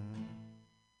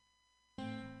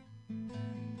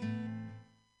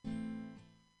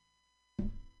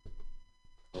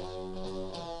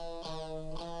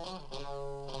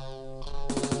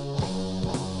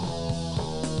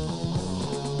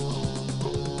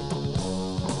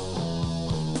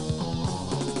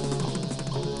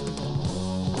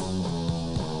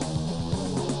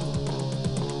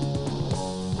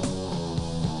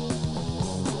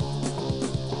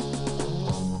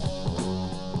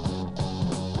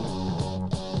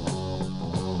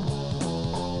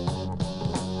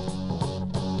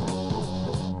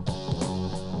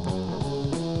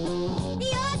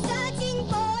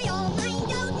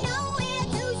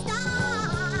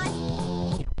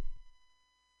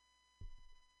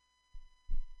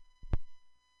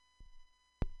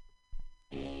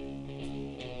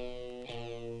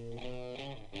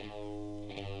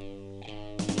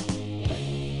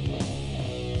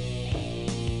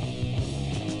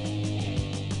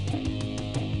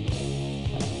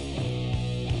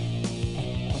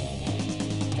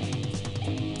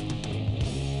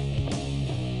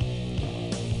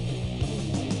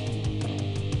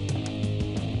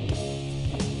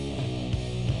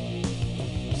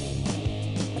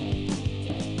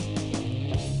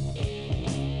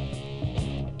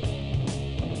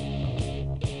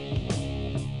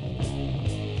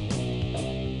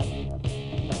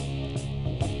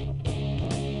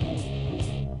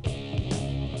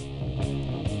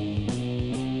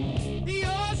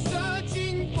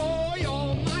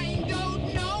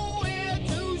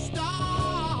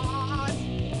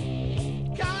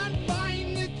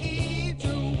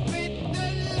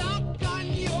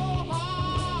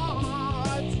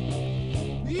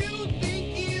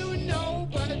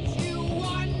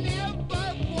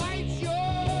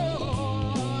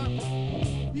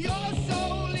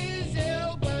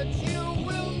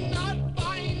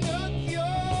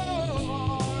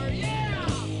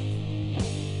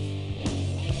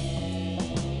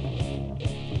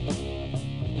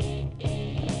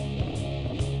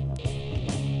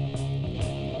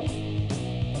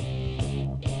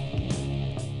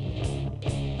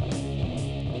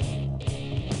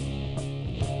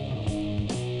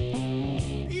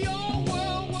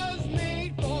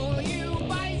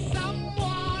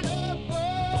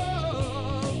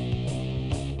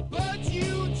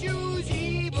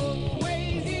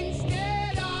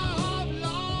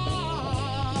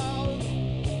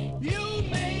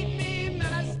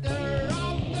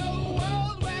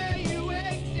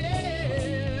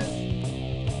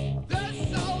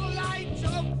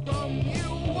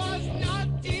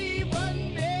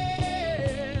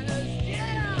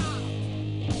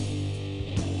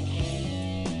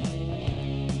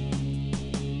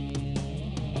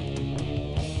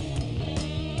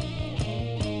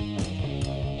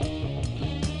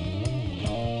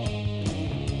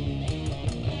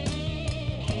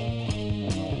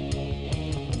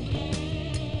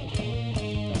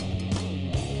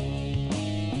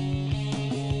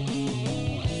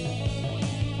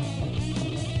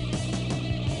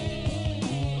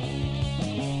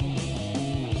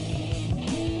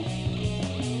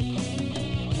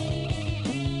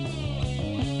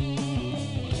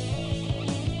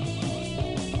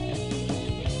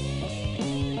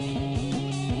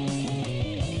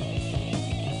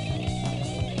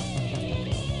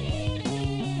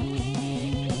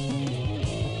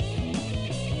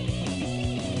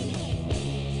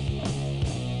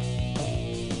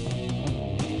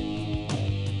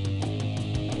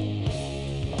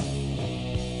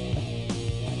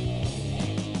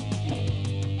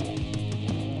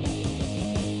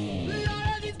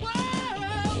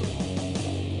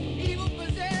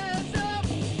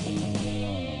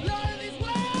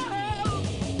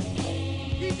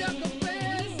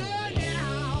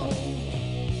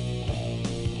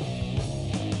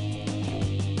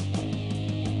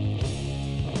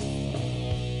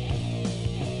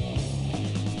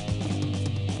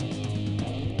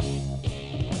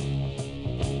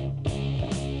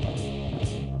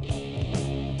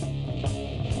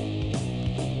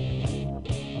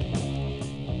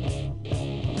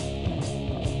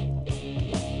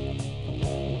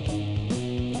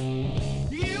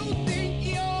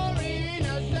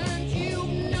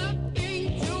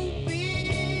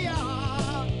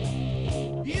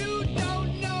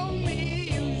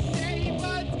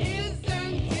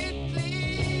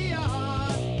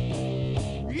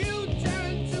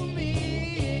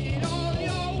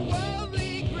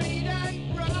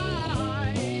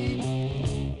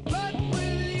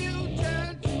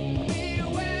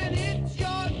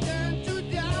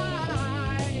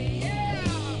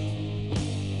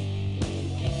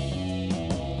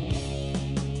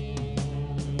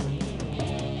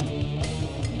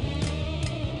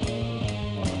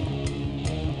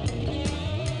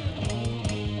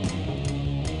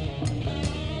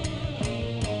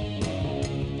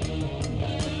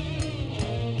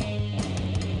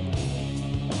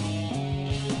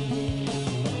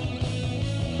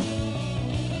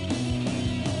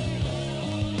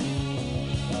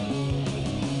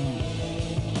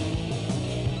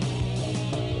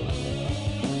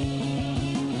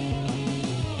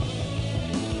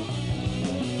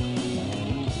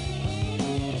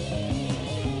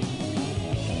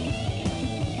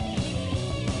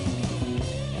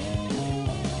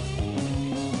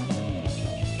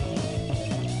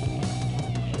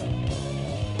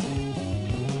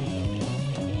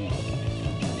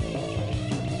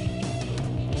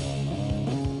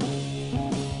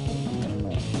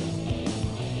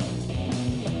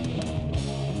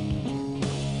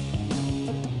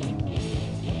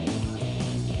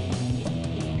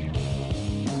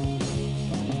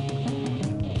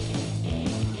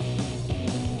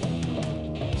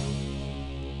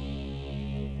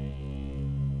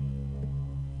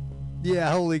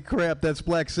 Yeah, holy crap, that's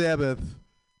Black Sabbath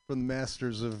from the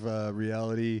Masters of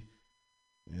Reality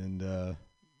and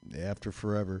After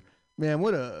Forever. Man,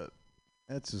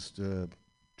 that's just a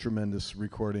tremendous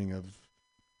recording of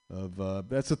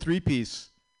that's a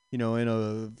three-piece, and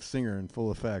a singer in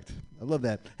full effect. I love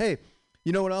that. Hey,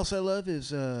 you know what else I love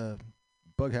is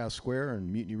BughouseSquare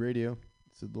and Mutiny Radio.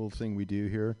 It's a little thing we do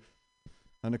here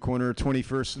on the corner of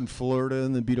 21st and Florida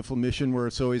in the beautiful Mission where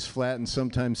it's always flat and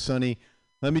sometimes sunny.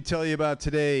 Let me tell you about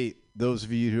today, those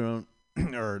of you who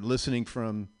don't are listening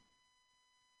from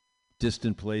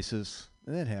distant places,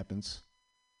 and that happens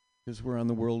because we're on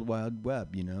the World Wide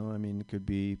Web, I mean, it could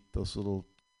be those little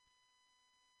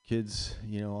kids,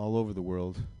 all over the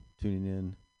world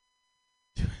tuning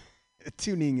in.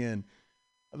 Tuning in.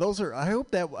 Those are. I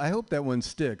hope that one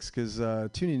sticks because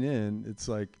tuning in, it's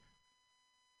like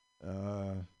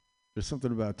there's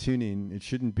something about tuning. It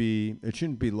shouldn't be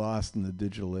lost in the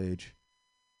digital age.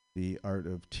 The art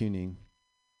of tuning,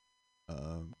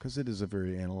 because it is a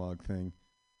very analog thing.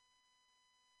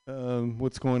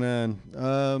 What's going on?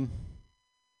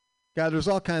 God, there's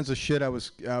all kinds of shit. I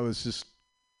was just,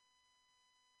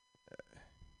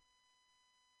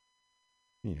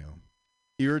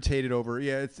 irritated over.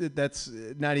 Yeah, that's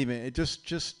not even. It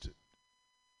just.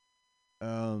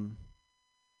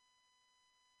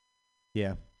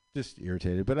 Yeah, just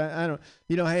irritated. But I don't.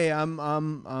 Hey,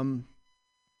 I'm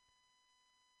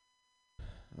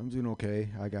doing okay.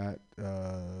 I got,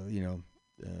 I'm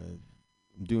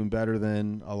doing better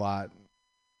than a lot.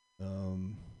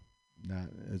 Not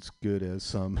as good as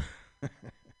some,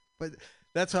 but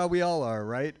that's how we all are,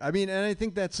 right? I mean, and I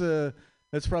think that's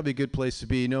probably a good place to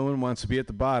be. No one wants to be at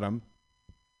the bottom,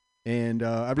 and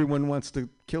everyone wants to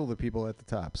kill the people at the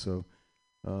top. So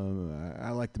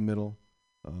I like the middle.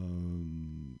 I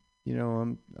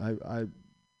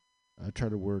try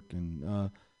to work and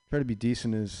try to be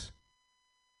decent as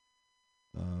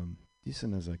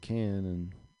I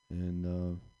can,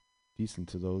 and decent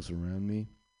to those around me.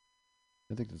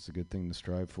 I think that's a good thing to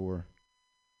strive for.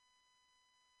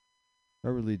 I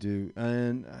really do,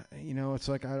 and it's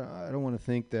like I don't want to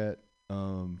think that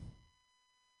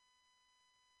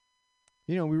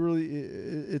we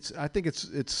really. I think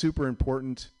it's super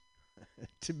important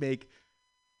to make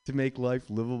life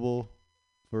livable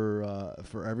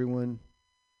for everyone,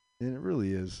 and it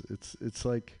really is. It's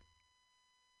like,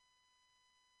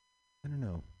 I don't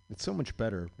know. It's so much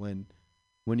better when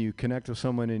you connect with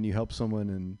someone and you help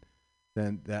someone, and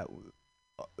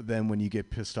then when you get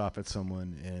pissed off at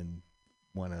someone and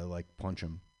want to like punch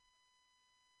them.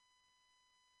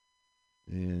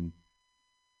 And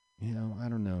I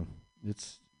don't know.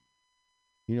 It's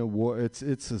war. It's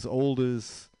as old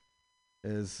as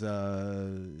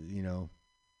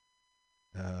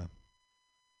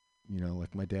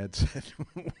like my dad said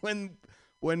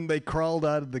when they crawled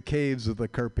out of the caves of the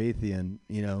Carpathian,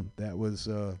 that was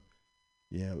I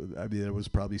mean, it was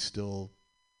probably still,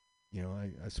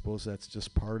 I suppose that's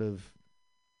just part of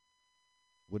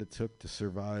what it took to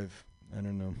survive. I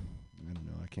don't know.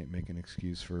 I can't make an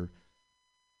excuse for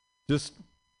just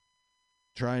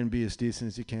try and be as decent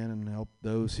as you can and help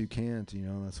those who can't.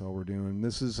 That's all we're doing.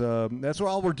 This is that's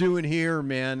all we're doing here,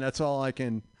 man. That's all I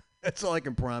can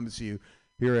promise you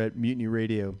here at Mutiny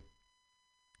Radio.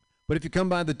 But if you come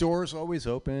by, the door's always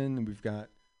open, and we've got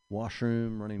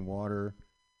washroom, running water.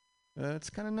 It's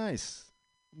kind of nice.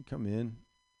 You come in.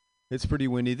 It's pretty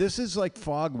windy. This is like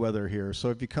fog weather here, so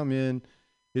if you come in,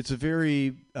 it's a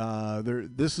very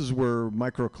this is where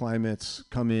microclimates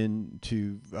come in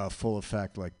to full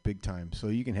effect, like big time. So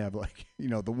you can have like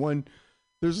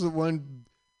there's the one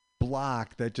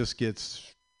block that just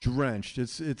gets drenched.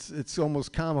 It's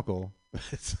almost comical.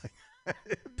 It's like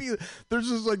there's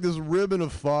just like this ribbon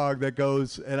of fog that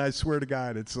goes, and I swear to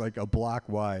God, it's like a block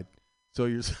wide. So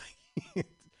you're like,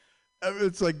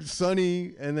 it's like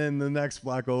sunny, and then the next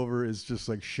block over is just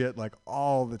like shit, like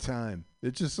all the time.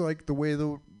 It's just like the way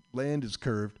the land is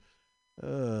curved.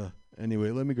 Anyway,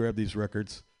 let me grab these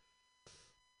records.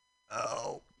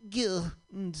 Oh, yeah,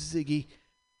 Ziggy.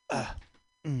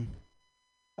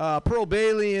 Pearl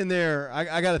Bailey in there.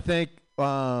 I got to thank.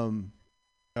 Hold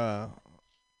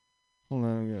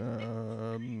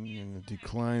on, I'm going to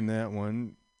decline that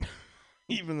one,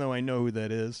 even though I know who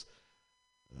that is.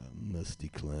 Must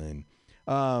decline.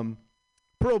 Pearl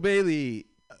Bailey,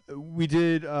 we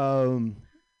did,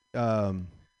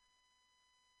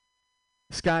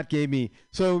 Scott gave me,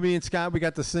 so me and Scott, we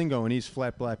got this thing going. He's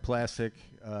Flat Black Plastic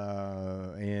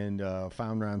and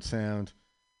Found Round Sound.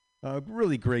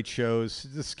 Really great shows.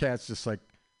 This cat's just like,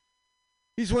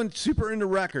 he's one super into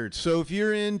records. So if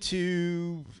you're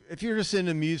just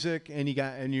into music and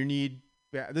you need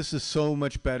Yeah, this is so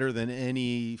much better than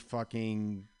any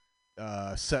fucking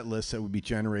set list that would be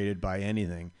generated by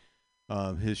anything.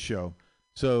 His show.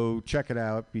 So check it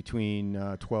out between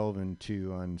 12 and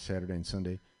 2 on Saturday and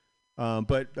Sunday.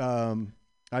 But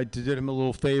I did him a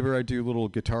little favor. I do a little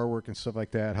guitar work and stuff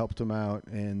like that. Helped him out,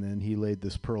 and then he laid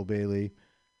this Pearl Bailey,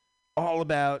 all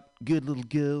about good little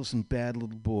girls and bad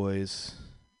little boys.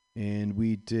 And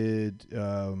we did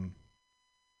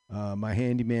My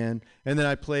Handyman, and then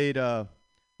I played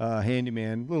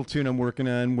Handyman, little tune I'm working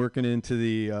into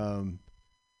the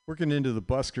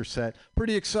busker set.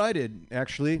 Pretty excited,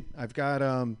 actually. I've got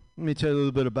let me tell you a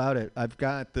little bit about it. I've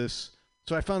got this.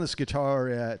 So I found this guitar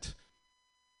at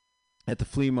the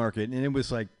flea market, and it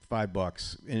was like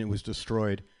 $5, and it was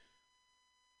destroyed.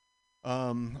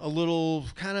 A little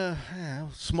kind of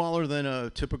smaller than a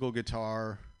typical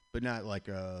guitar, but not like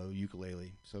a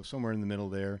ukulele. So somewhere in the middle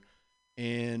there,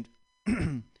 and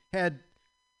it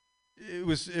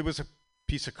was a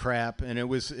piece of crap, and it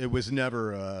was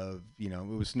never it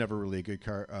was never really a good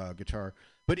guitar.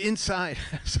 But inside,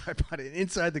 so I bought it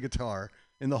inside the guitar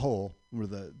in the hole where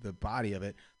the body of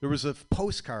it. There was a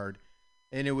postcard,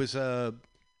 and it was a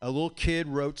little kid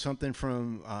wrote something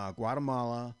from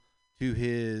Guatemala to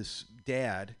his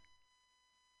dad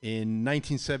in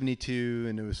 1972,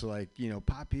 and it was like,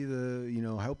 Poppy,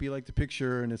 I hope you like the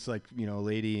picture, and it's like, a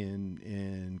lady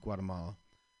in Guatemala.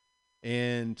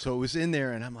 And so it was in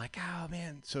there, and I'm like, oh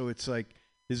man. So it's like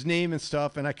his name and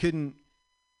stuff, and I couldn't.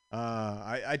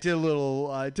 I did a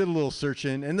little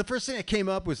searching, and the first thing that came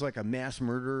up was like a mass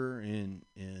murder, and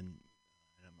I'm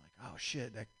like, oh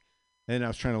shit. And I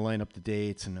was trying to line up the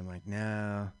dates, and I'm like,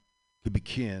 nah, could be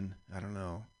kin. I don't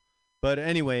know. But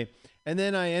anyway, and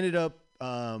then I ended up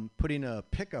putting a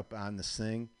pickup on this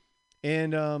thing,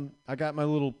 and I got my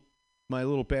little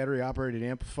battery operated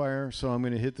amplifier, so I'm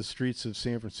going to hit the streets of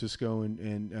San Francisco,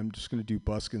 and I'm just going to do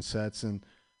busking sets and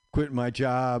quit my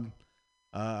job.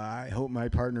 I hope my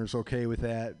partner's okay with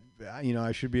that.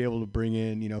 I should be able to bring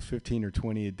in 15 or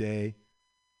 20 a day,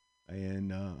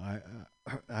 and I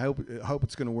hope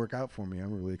it's going to work out for me.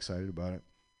 I'm really excited about it.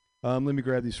 Let me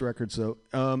grab these records though.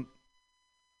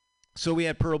 So we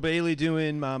had Pearl Bailey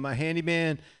doing My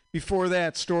Handyman. Before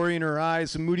that, Story in Her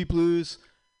Eyes, the Moody Blues.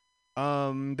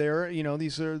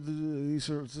 This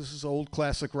is old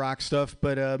classic rock stuff,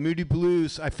 but Moody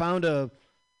Blues, I found a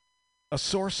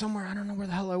source somewhere. I don't know where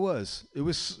the hell I was. It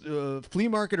was flea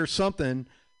market or something,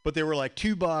 but they were like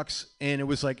 $2, and it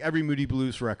was like every Moody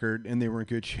Blues record, and they were in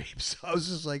good shape. So I was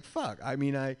just like, fuck. I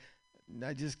mean, I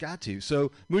just got to.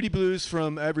 So Moody Blues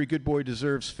from Every Good Boy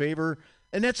Deserves Favor,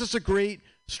 and that's just a great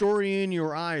Story in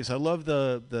Your Eyes. I love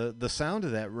the sound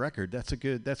of that record. That's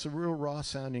a real raw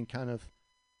sounding kind of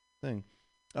thing.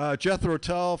 Jethro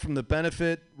Tull from the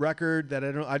Benefit record that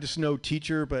I just know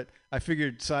Teacher, but I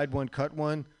figured side one, cut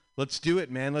one. Let's do it,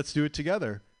 man. Let's do it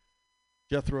together.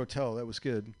 Jethro Tull, that was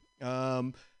good.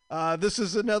 This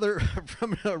is another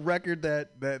from a record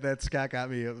that Scott got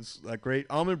me. It was a great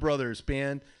Allman Brothers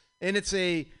band, and it's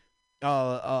a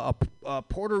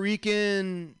Puerto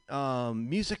Rican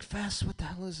music fest. What the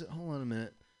hell is it? Hold on a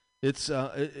minute. It's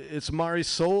Mar y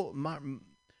Sol,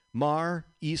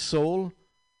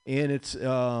 and it's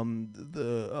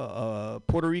the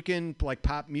Puerto Rican like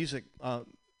pop music,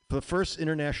 the first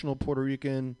international Puerto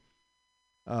Rican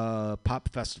pop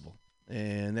festival,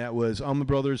 and that was Allman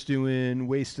Brothers doing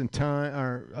 "Wasting Time,"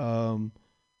 or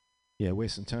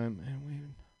 "Wasting Time."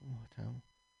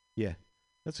 Yeah,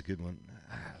 that's a good one.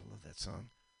 I love that song.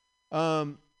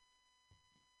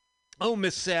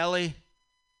 Miss Sally,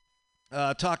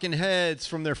 Talking Heads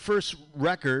from their first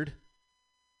record.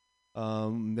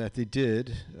 That they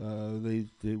did.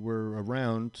 They were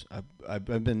around. I've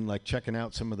been like checking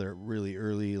out some of their really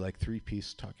early like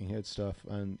 3-piece Talking Head stuff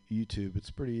on YouTube.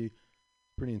 It's pretty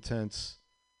intense.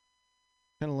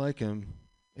 Kind of like them.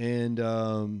 And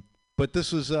but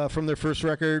this was from their first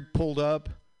record, Pulled Up.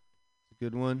 It's a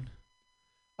good one.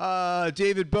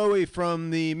 David Bowie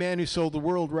from the Man Who Sold the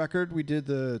World record. We did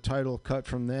the title cut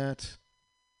from that.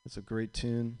 It's a great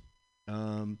tune.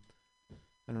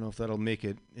 I don't know if that'll make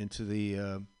it into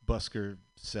the busker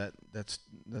set. That's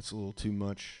a little too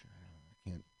much.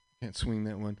 I can't swing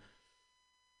that one.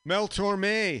 Mel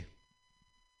Torme.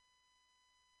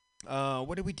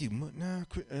 What did we do?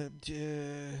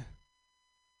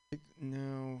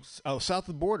 No. Oh, South of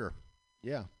the Border.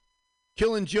 Yeah.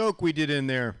 Killin' Joke we did in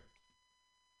there.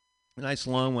 A nice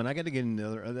long one. I got to get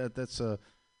another. I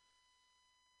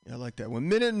like that one.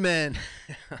 Minutemen.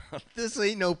 This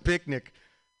ain't no picnic.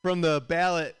 From the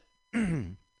ballot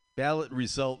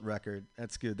result record.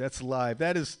 That's good. That's live.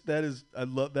 That is I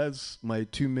love. That's my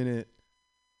 2-minute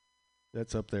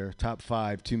That's up there. Top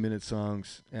 5 2-minute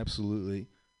songs. Absolutely.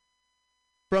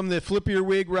 From the Flip Your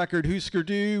Wig record, Husker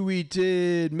Du, we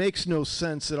did Makes No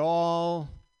Sense at All.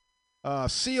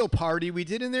 Seal Party, we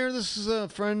did in there. This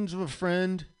is Friends of a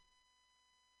Friend.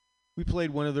 We played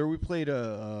one of their. We played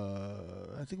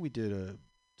I think we did a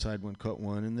side one, cut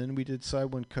one, and then we did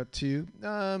side one, cut two.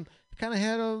 Kind of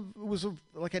had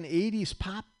like an 80s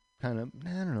pop kind of, I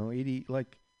don't know, 80,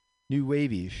 like new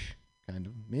wavy-ish kind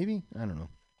of, maybe? I don't know.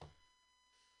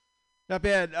 Not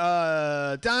bad.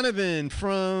 Donovan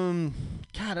from,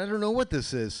 God, I don't know what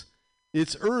this is.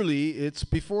 It's early. It's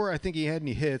before I think he had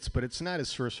any hits, but it's not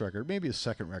his first record. Maybe his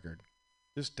second record.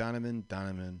 Just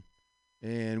Donovan.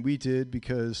 And we did,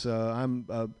 because I'm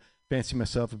fancy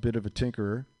myself a bit of a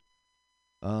tinkerer.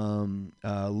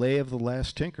 Lay of the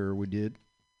Last Tinker we did.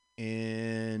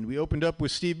 And we opened up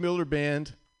with Steve Miller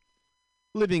Band,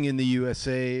 Living in the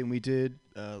USA, and we did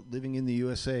Living in the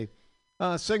USA.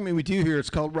 Segment we do here, it's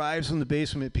called Rives in the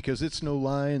Basement, because it's no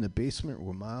lie, in the basement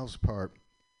we're miles apart.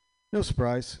 No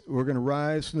surprise, we're going to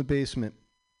rise from the basement.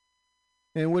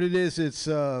 And what it is, it's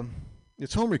home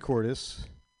recordists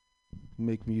who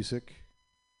make music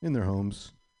in their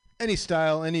homes. Any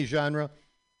style, any genre.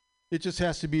 It just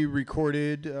has to be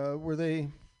recorded where they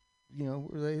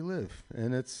live.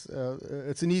 And it's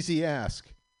an easy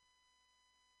ask.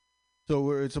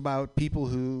 So it's about people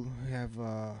who have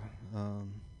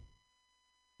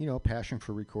passion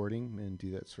for recording and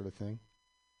do that sort of thing.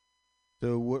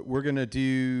 So what we're gonna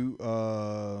do,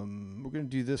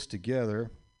 this together.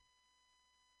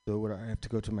 So what I have to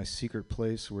go to my secret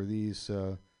place where these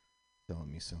telling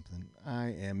me something. I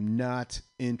am not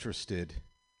interested.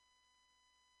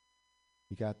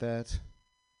 You got that?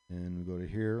 And we go to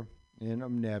here, and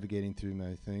I'm navigating through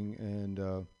my thing, and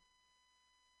all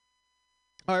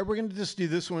right, we're gonna just do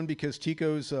this one because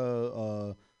Tico's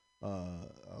a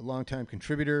longtime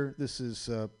contributor. This is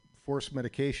Forced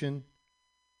Medication.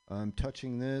 I'm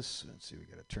touching this. Let's see, we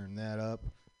got to turn that up.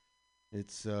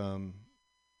 It's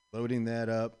loading that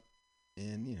up,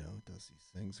 and it does these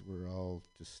things. We're all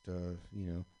just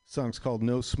song's called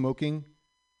No Smoking,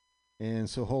 and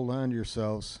so hold on to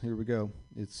yourselves. Here we go.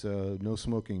 It's No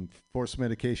Smoking, Forced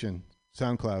Medication,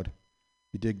 SoundCloud.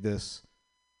 You dig this?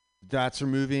 The dots are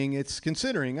moving. It's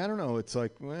considering. I don't know. It's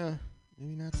like, well,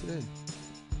 maybe not today.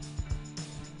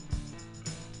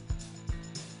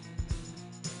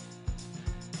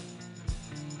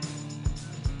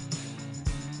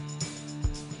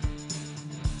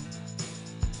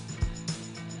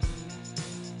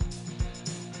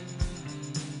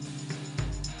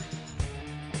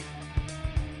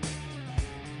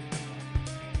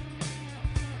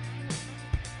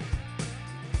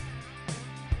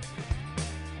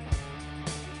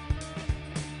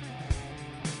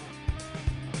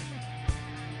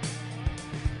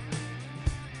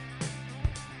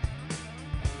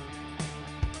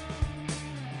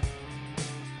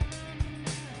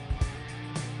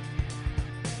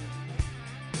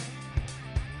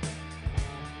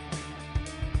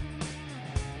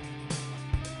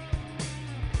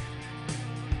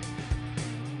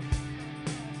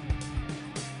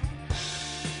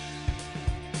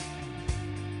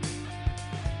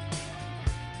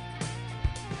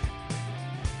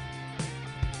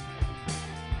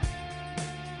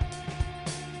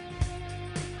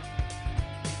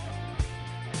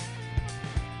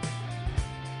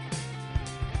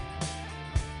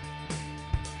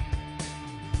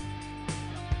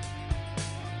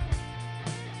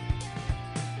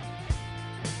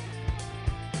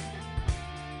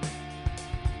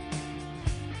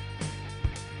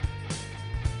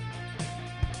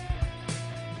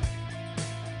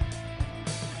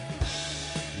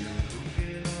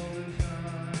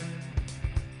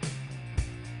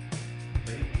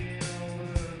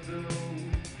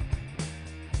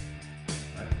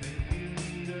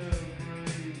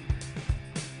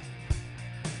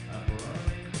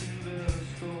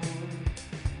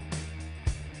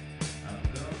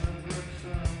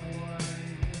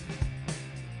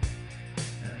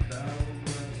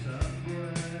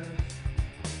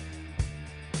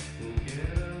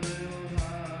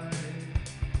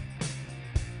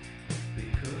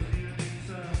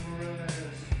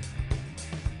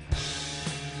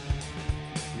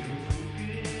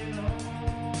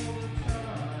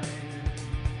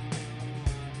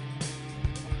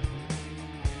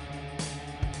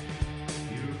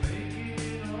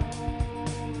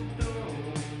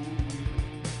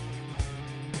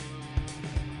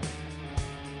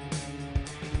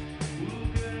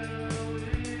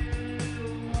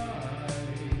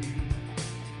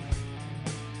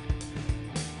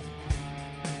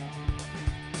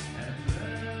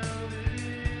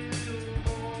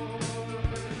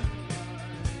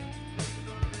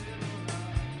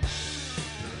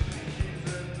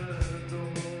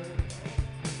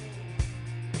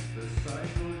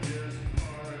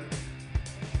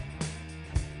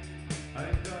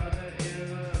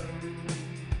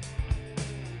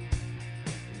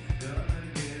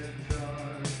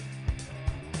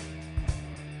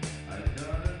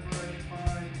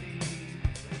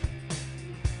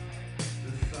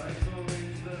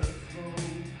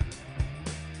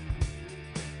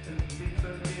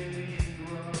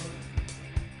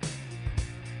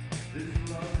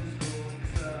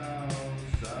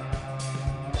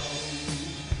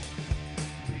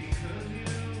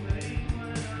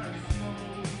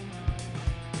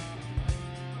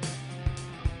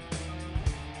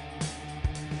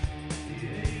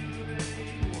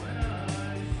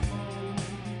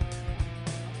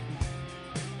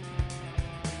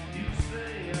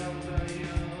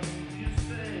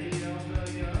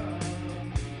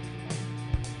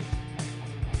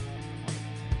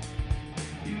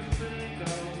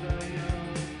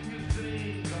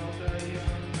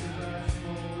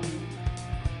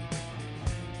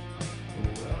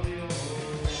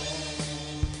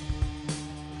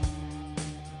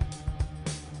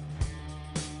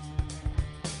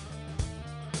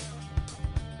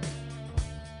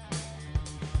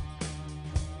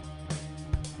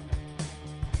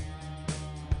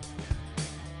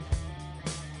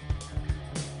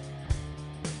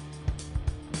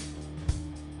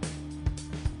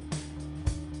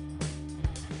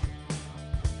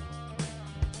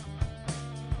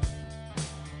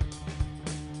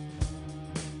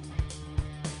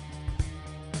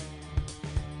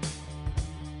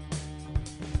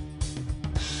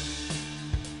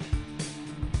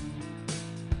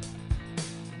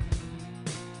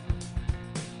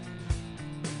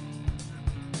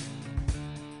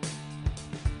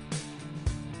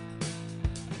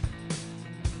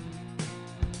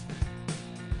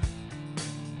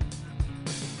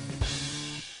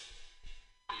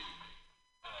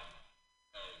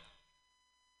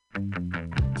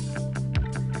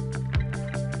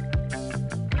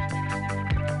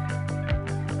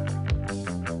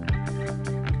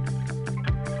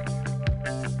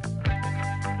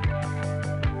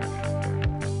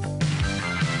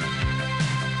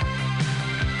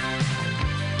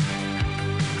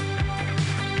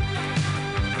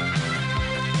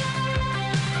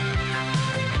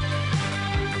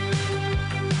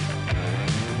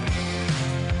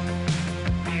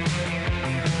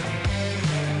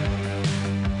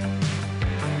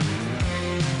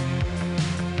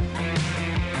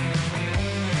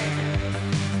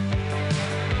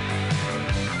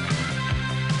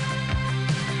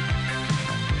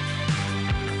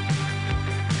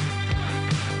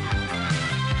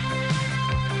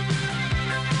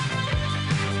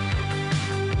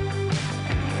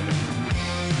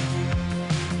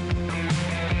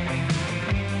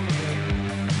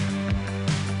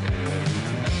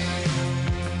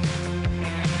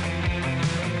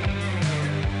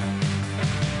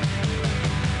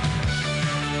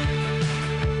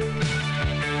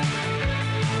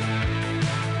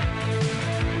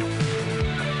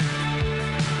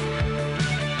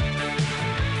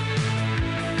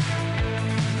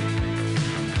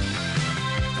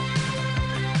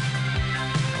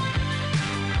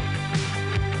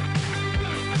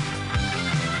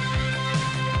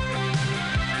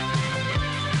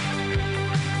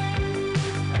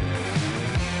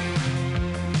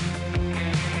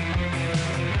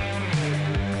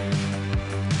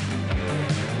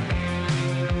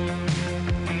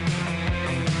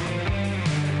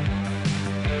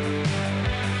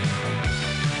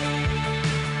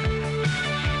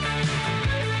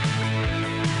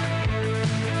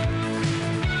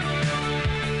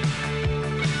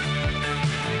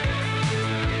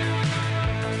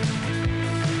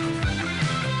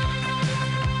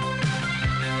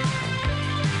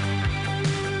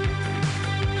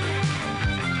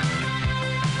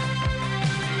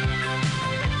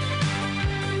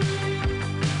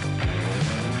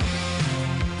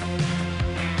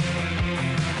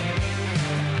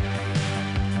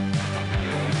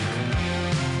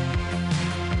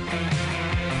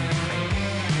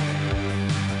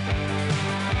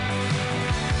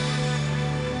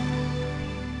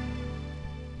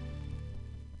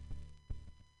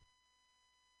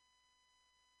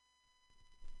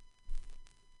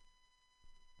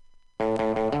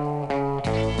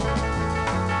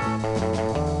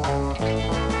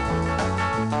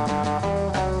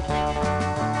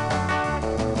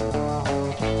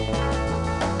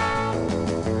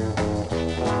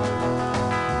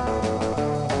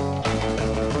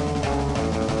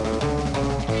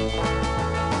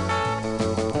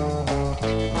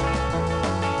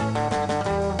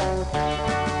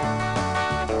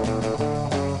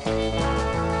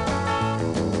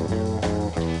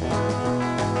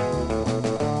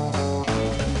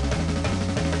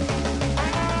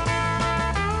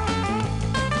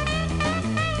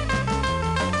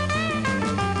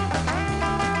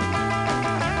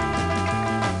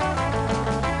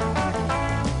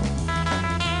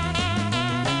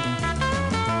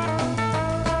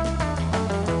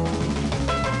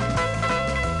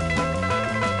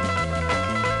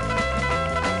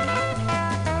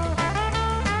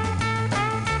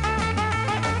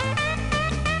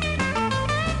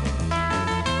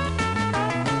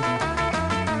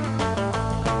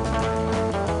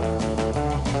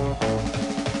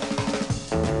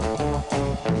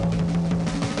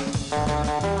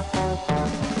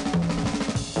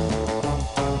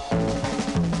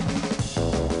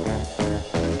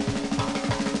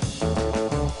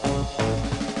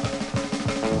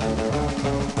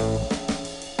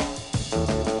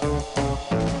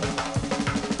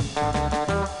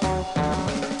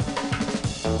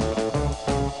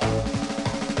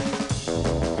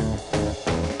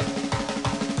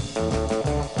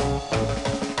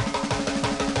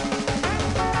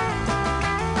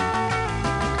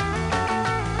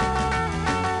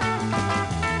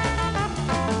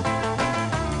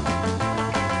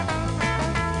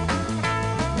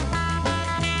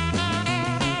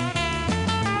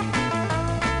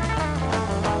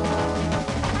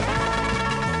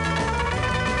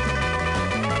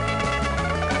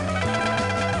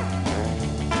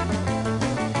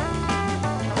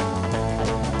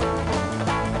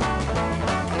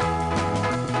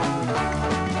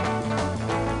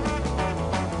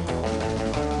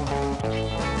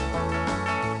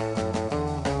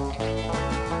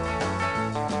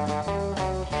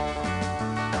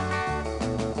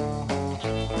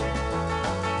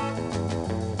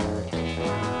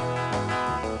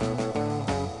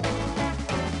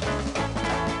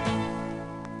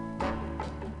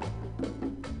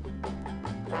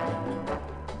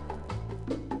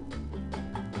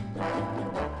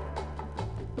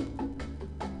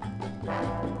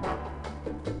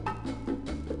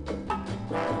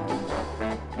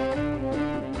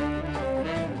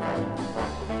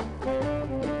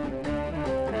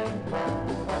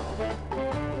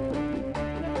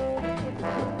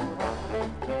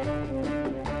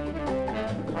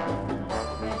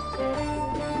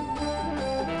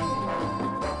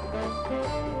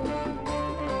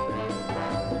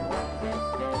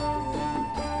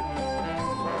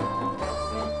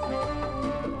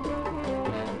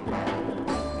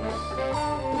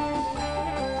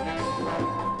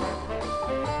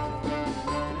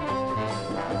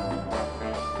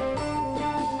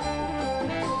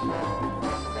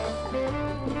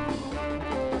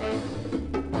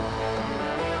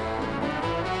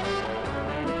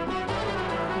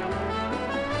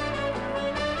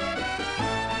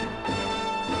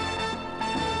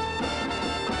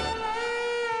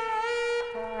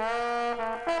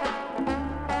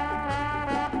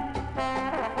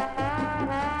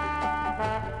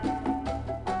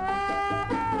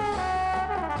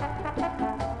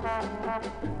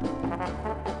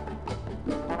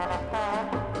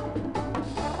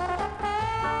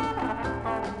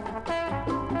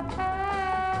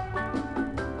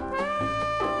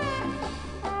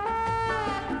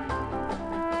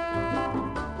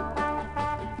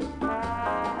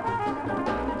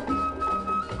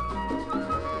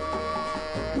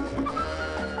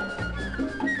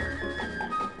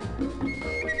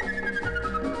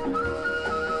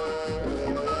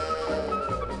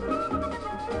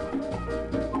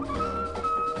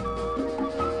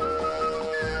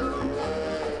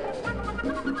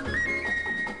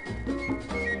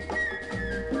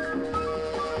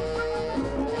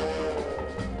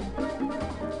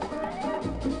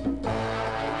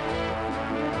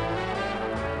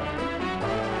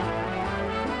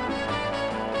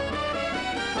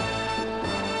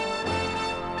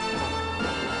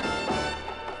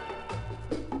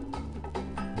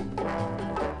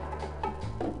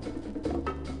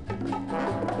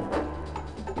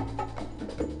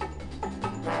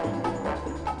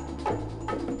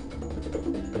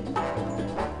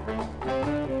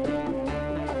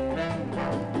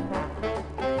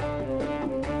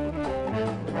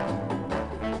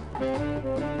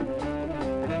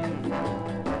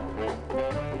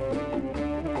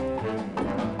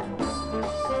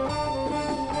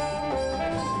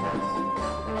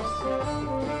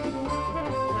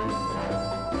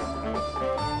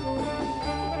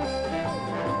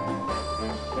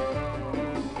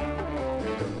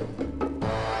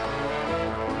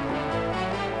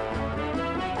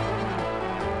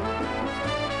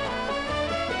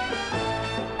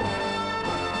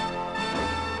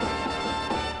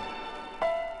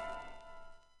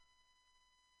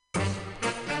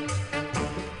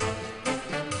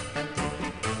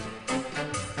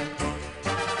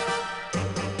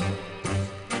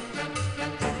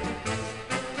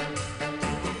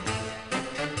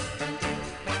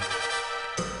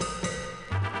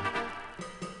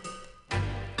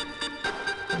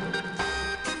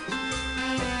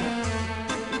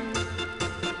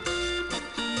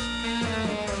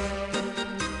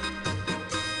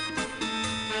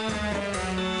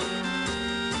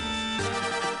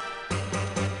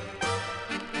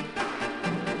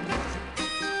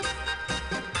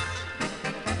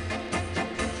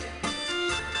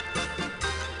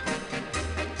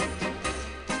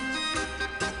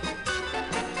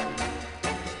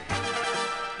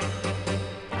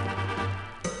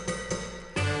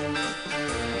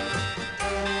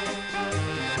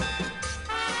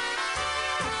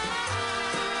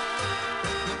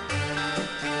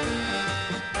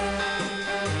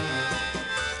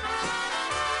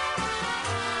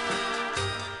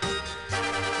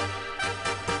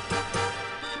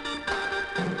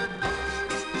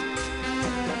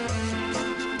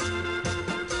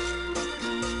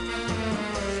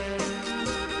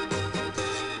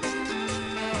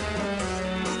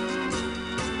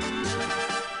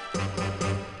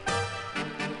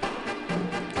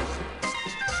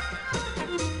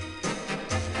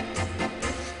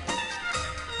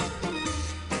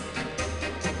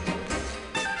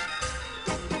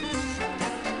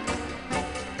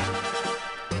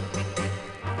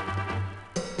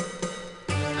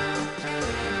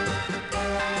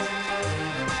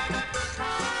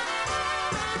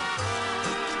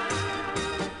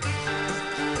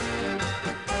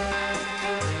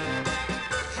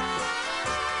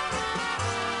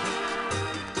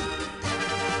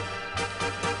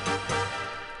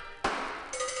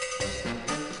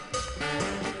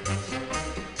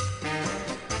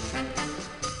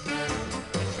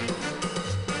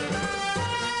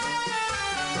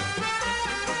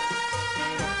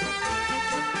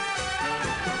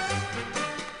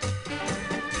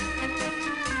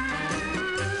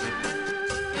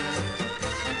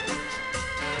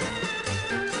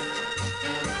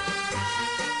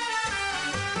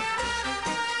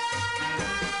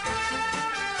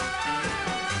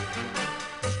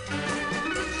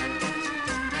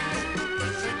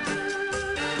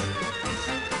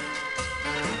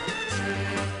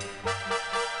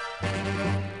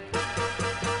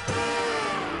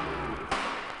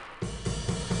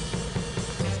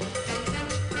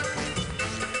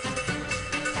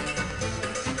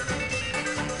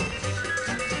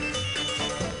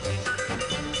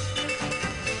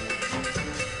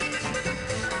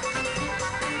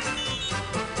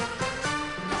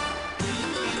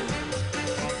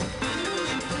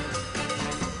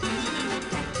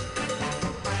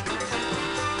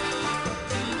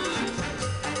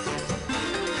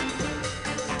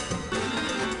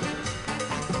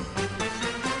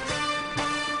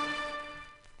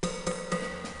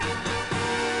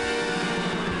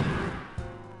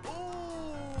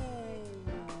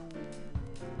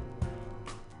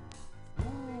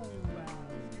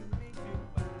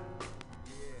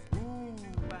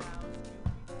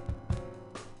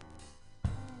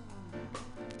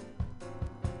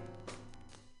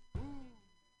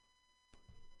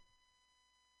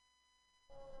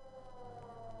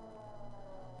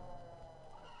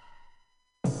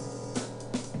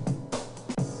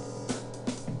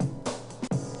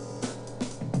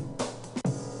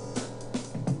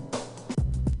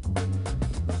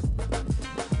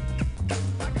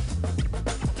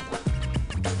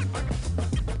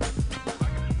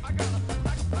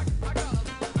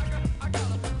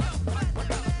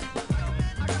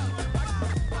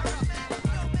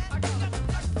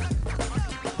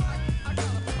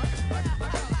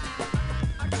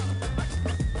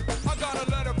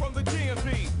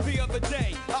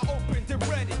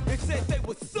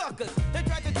 suckers. They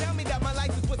tried to tell me that my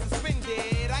license was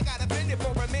suspended. I got offended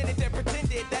for a minute and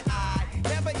pretended that I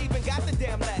never even got the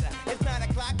damn letter. It's 9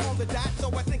 o'clock on the dot, so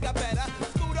I think I better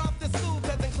scoot off to school,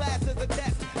 cause in class is a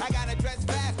test. I gotta dress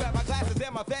fast, grab my glasses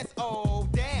and my vest. Oh,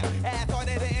 damn, ass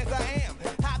harder as I am.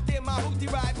 Hopped in my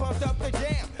hootie ride, pumped up the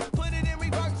jam. Put it in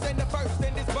reverse in the first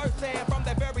in this verse, and from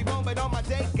the very moment on my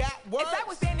day got worse. As I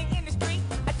was standing in the street,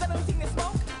 I saw him to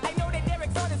smoke. I know that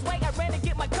Derek's on his way. I ran to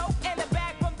get my coat and a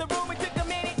bag from the room. It took a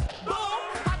minute. Boom!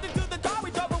 Hopped into the car,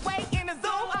 we drove away in a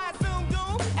zoom. I assumed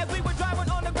doom as we were driving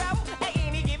on the gravel. At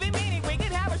any given minute, we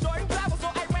could have a short travel. So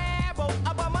I rambled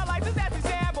about my life as in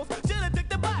shambles. Should've took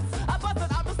the bus. I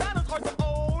busted out the saddles or some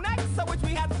old nights. So which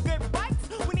we had some good bites.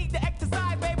 We need to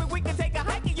exercise, baby. We can take a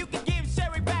hike and you can give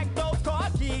Sherry back those car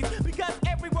keys. Because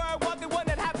everywhere I walk, the one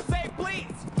that have to say please.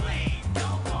 Please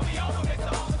don't pull me over,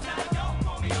 Mr. Officer. Don't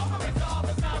pull me over, Mr.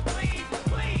 Officer. Please,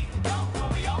 please don't pull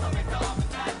me over, Mr.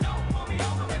 Officer. Don't pull me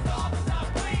over, Mr. Officer.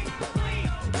 Please, please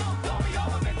don't pull me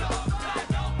over, Mr. Officer.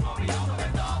 Don't pull me over,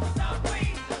 Mr. Officer.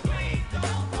 Please, please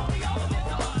don't pull me over,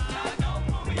 Mr. Officer. Don't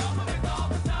pull me over, Mr.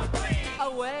 Officer. Please.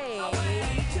 Away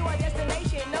to our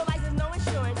destination. No license, no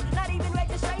insurance, not even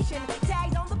registration.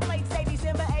 Tags on the plate say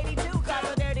December '82. Car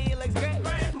so dirty, it looks great,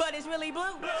 but it's really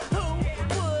blue. Who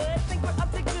would think we're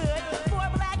up to good? Four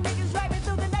black niggas driving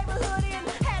through the neighborhood in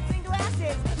hats and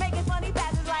glasses, making funny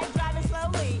passes like driving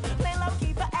slowly, playing low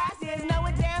key for asses,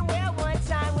 knowing damn well one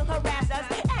time will harass us.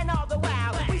 And all the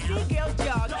while we see girls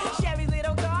jog. Sherry's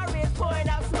little car is pouring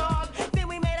out smog. Then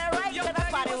we made a right, cause I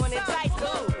spotted one in high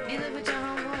school. You live with your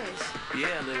homeboys?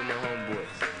 Yeah, I live with my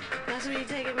homeboys. That's when you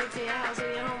taking me to your house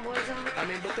with your homeboys on? I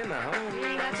mean, but they're not home. You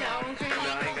ain't got your own crib? No,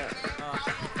 I ain't got.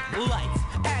 Lights,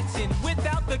 action,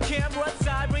 without the camera,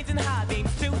 sirens and high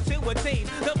beams, two to a team.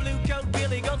 The blue coat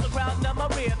really goes around on my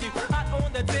rear view. Hot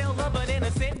on the tail of an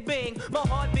innocent being. My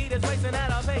heartbeat is racing at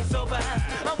a pace so fast.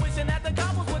 I'm wishing that the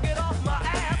coppers would get off my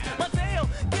ass. My tail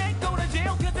can't go to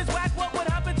jail cause it's whack. What would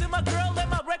happen to my girl and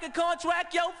my record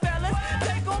contract? Yo, fellas,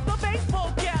 take off the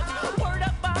baseball caps. Word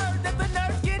up, I heard that the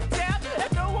nerds get tapped.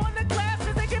 And throw on the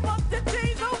glasses and give up the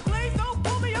tease. Oh, please don't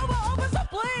pull me over, officer,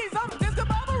 please. I'm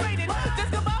discombobulated,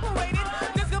 discombobulated,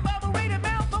 discombobulated,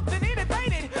 malfunctioning and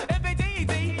faded. If it's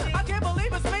easy, I can't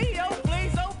believe it's me. Oh,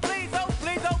 please, oh, please, oh,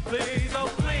 please, oh, please, oh,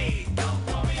 please. Don't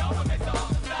pull me over, Mr.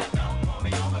 Officer. Don't pull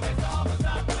me over, Mr.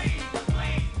 Officer. Please,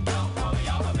 please, don't pull me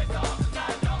over, Mr. Officer.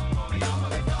 Don't pull me over,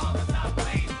 Mr. Officer.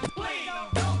 Please, please,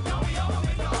 don't pull me over,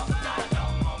 Mr. Officer.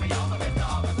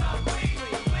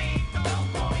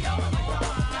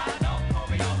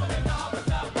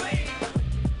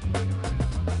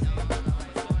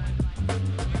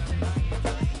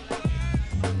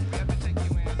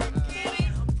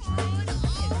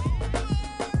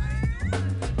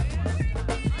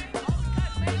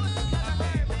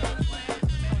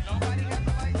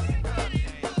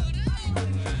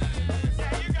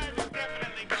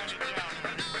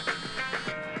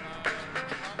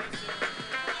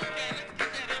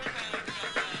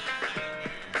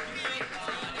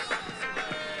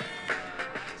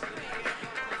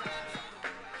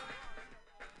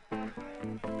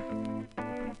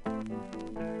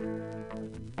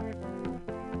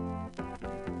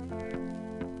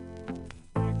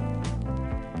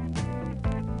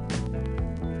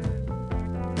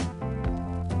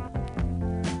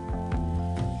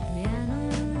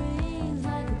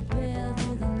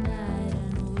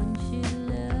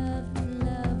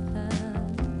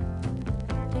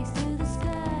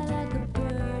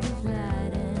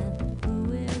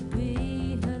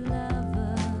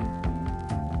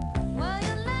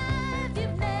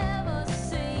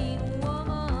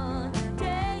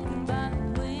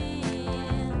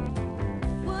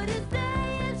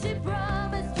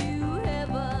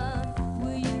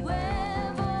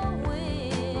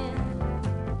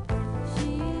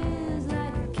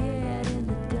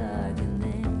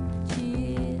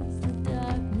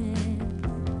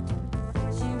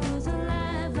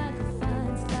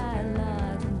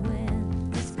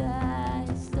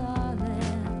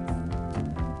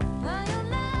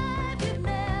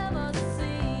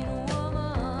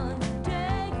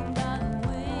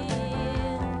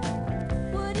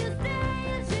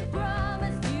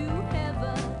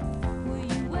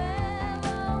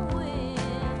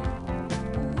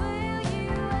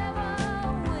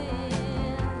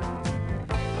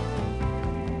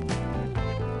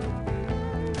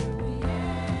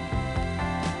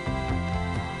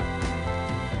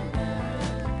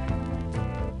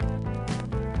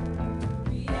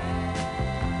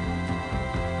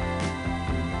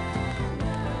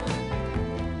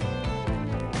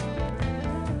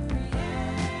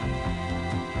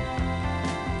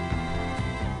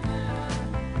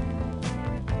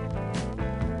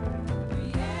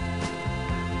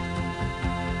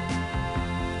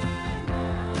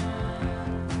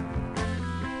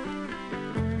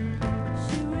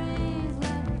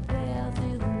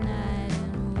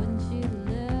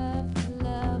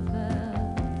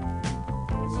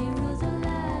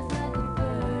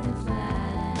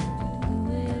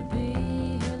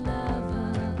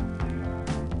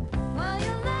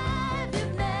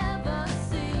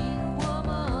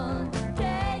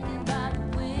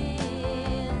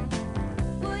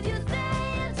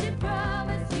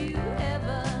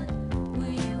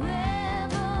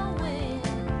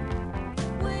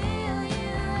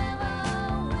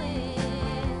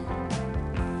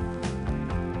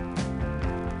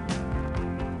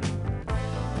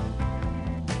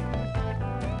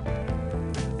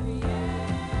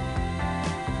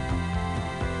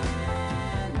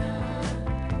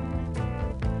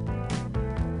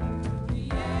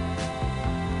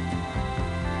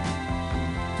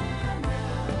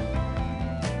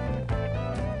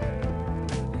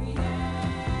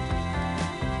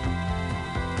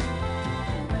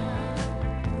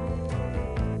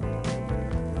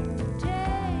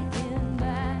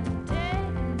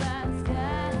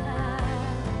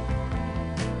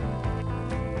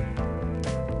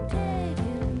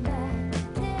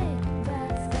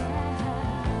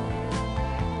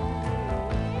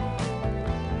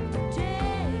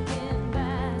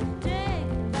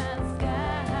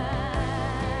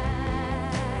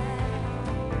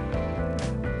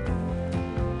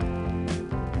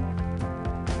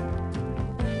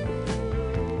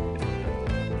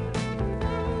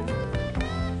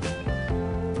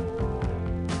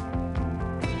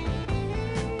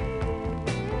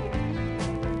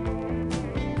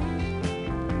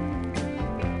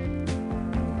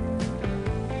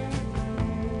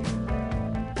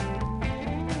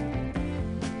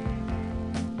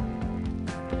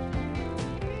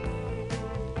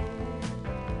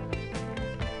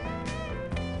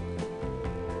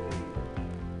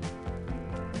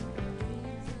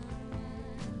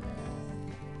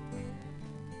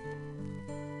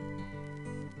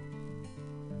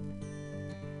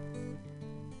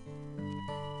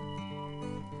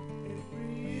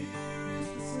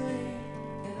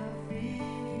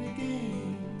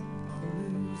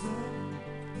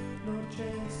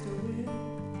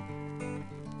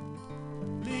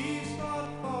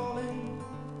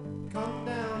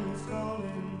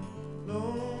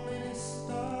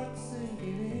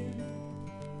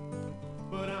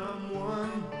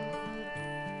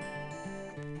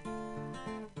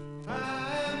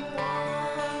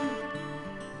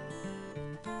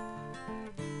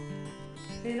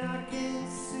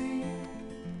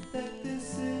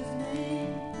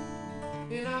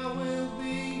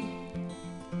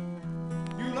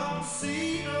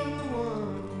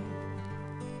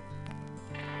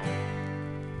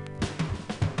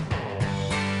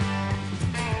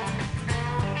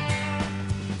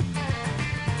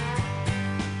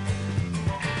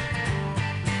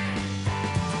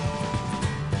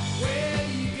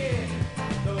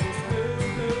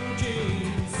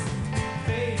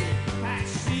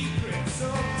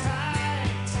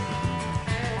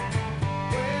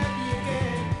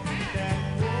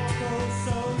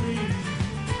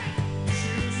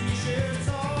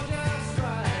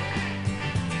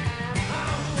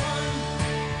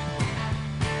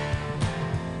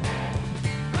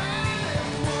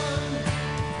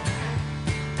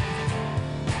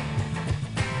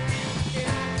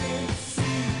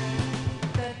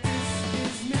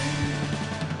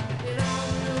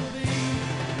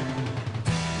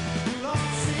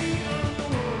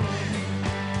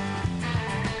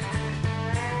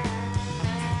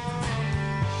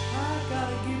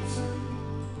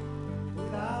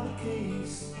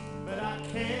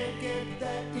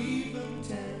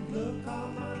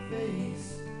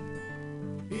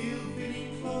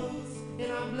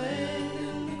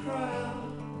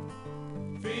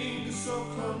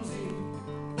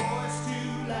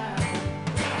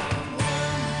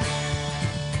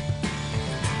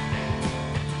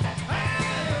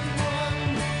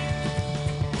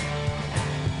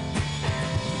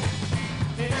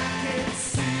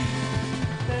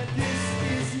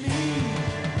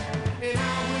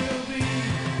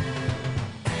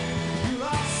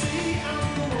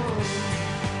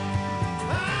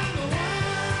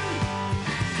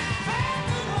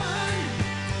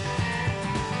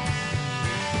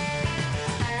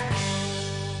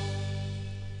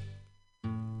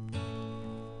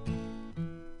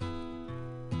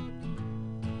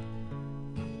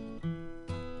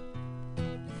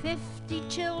 50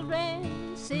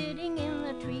 children sitting in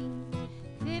the trees,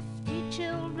 50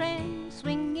 children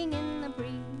swinging in the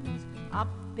breeze, up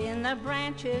in the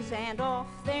branches and off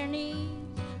their knees.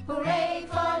 Hooray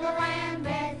for the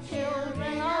land-bred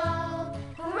children, oh!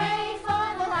 Hooray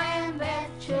for the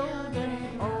land-bred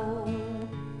children, oh!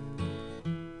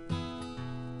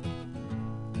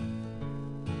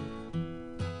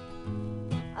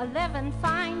 11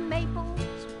 fine maples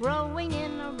growing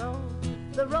in a row,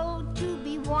 the road to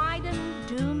be widened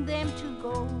doomed them to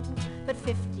go. But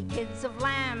 50 kids of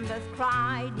Lambeth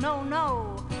cried, no,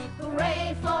 no.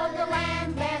 Hooray for the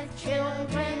land-bred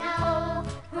children, oh!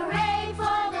 Hooray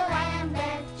for the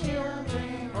land-bred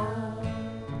children, oh!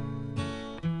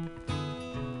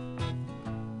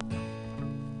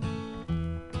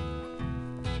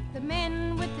 The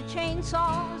men with the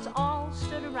chainsaws all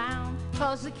stood around,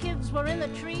 'cause the kids were in the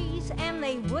trees and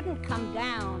they wouldn't come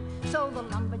down. So the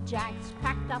lumberjacks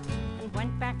packed up and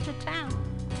went back to town.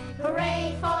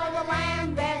 Hooray for the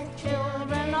land-bred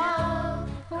children, oh!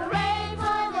 Hooray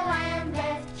for the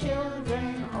land-bred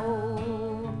children,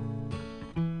 oh!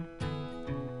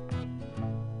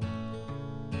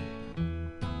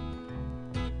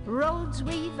 Roads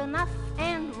we've enough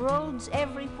and roads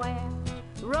everywhere,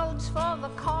 roads for the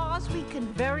cause we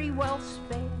can very well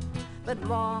spare. But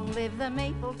long live the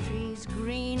maple trees,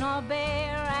 green or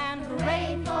bare, and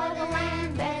hooray for the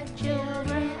land-bred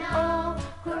children, oh!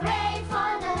 Hooray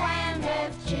for the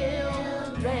land-bred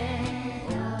children,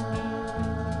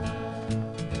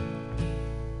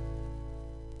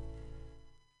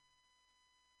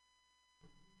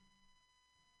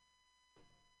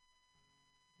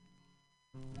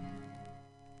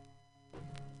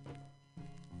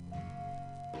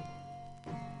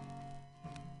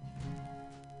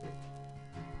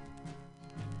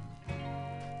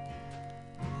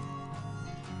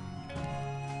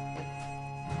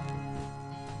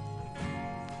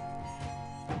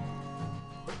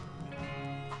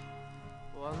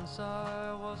 Once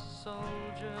I was a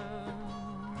soldier,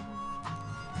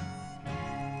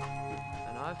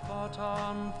 and I fought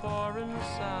on foreign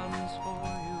sands for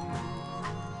you.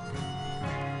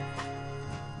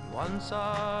 Once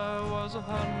I was a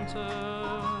hunter,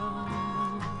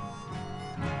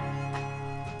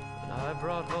 and I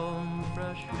brought home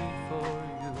fresh meat for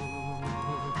you.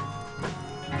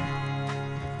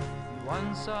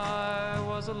 Once I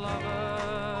was a lover,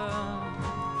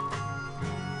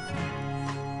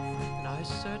 I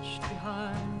searched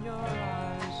behind your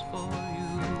eyes for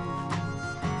you.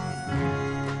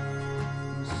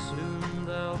 Soon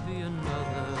there'll be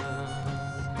another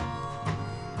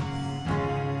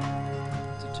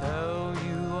to tell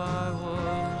you I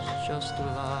was just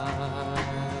alive.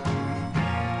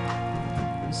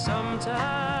 And sometimes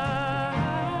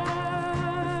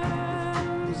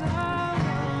I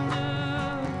wonder,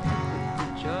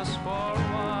 just for a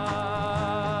while,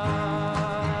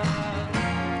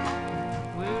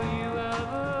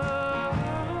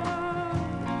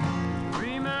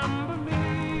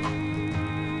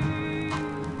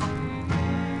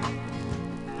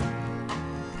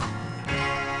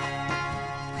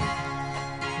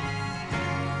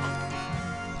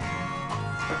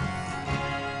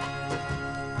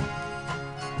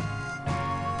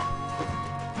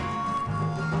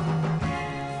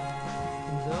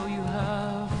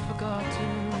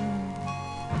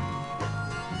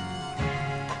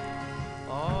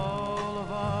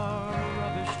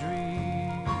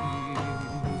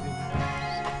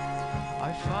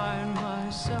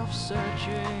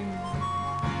 searching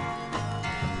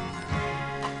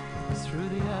through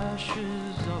the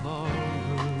ashes of our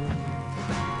roots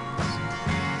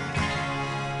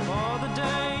for the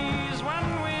days when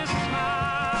we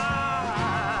smiled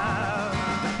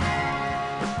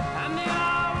and the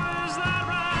hours that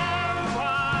ran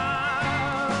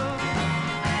wild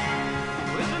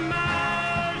with the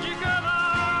magic of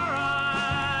our eyes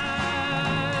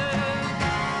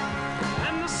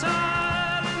and the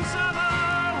silence of our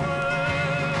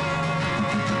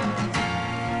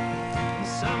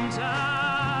sometimes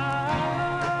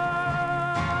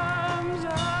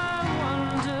I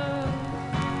wonder,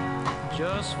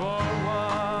 just for a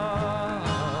while,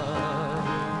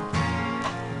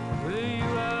 will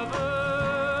you ever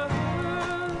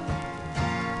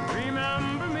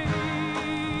remember me?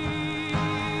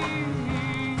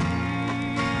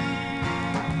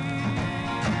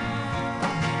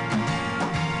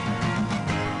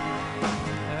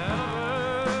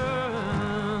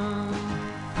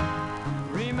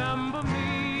 Remember me.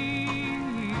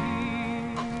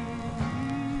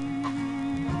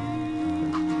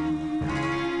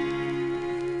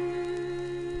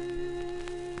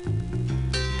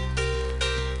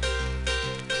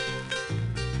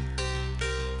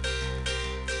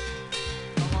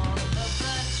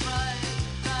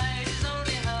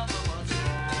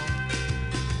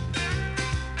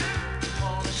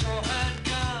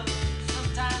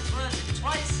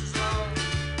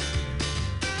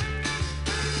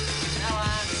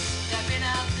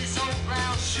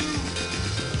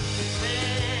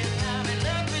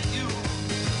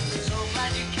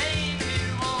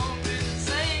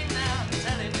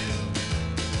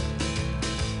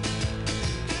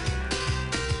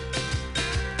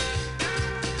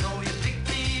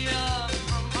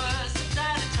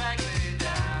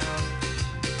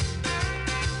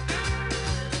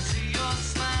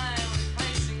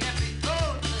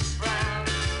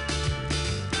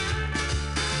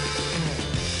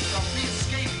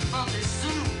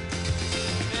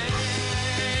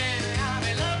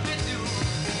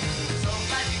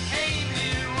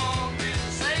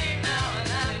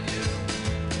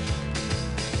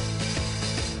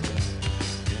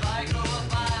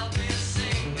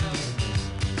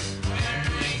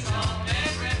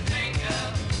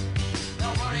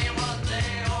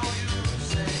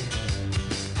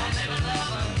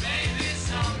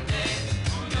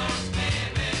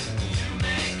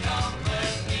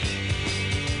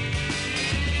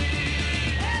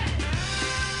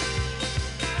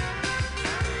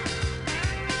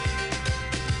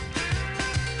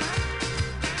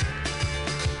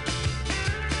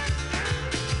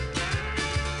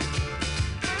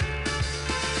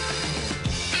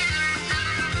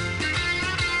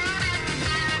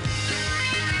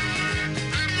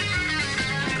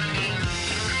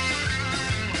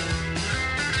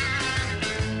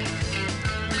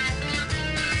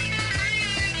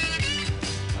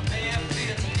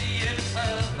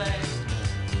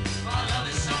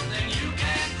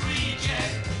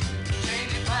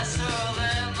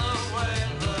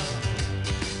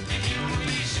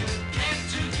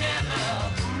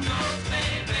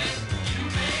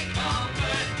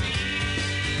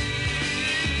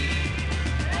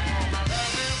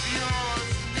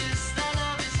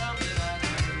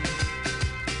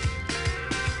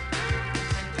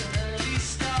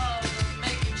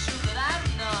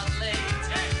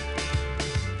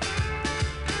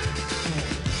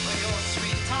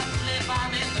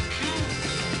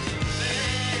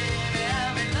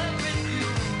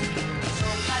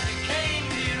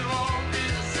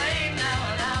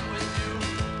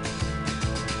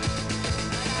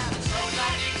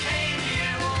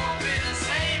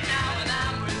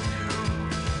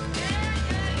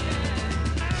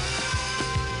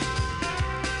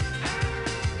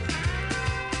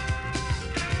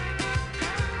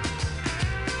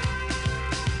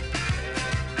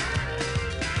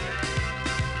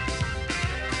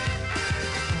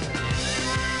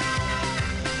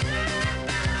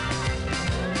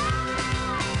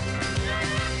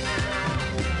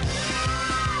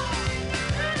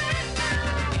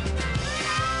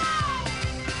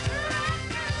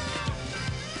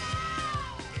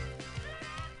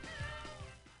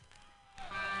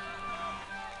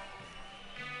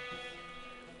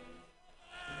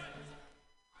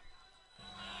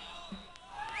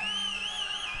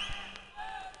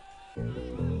 Tongues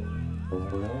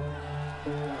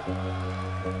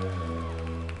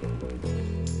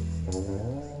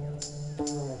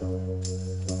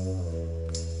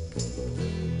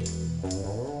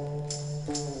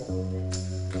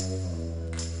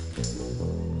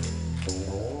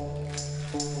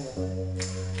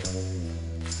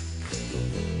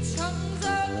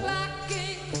are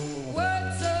clacking,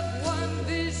 words of one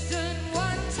vision,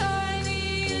 one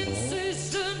tiny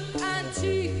incision, and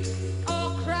teeth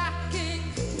are cracking.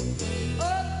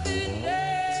 Up in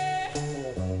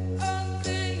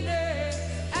there,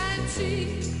 and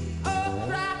teeth are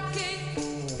cracking.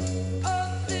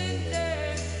 Up in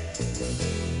there,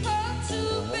 cut to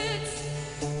bits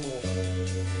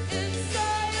in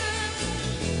silence.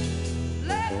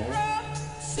 Let rock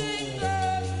sing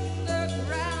on the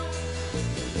ground.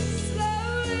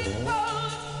 Slowly fall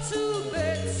to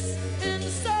bits in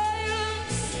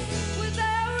silence,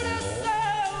 without a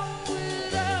sound,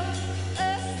 without a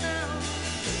sound.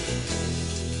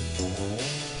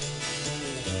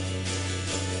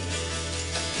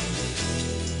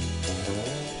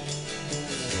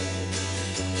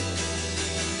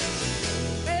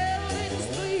 Buildings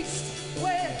bleached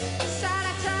with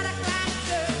shatter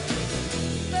clatter.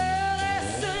 The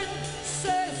lesson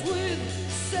says with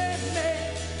said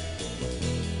men.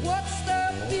 What's the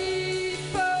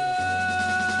people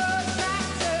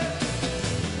tractor?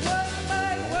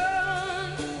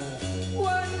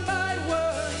 One by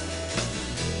one,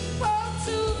 fall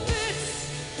to bits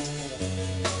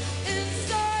in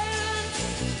silence.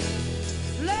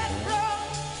 Let rock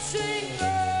sing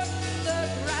on the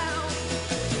ground.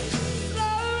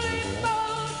 Slowly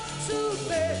fall to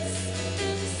bits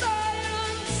in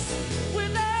silence,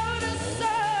 without a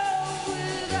sound,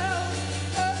 without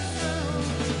a sound.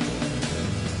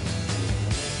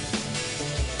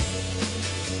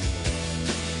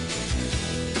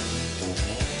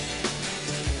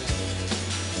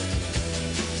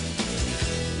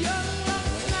 Young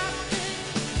ones snapping,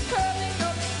 curling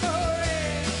up for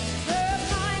air. The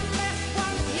mindless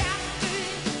ones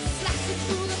yapping, slashing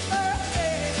through the fur.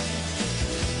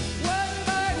 One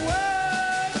by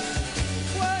one,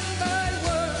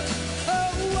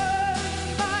 oh one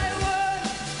by one,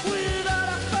 without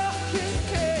a fucking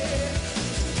care.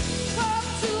 Fall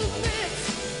to bits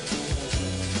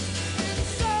in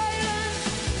silence.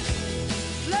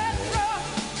 Let rock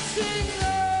sing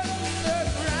on the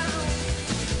ground.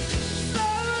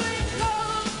 Slowly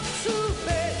fall to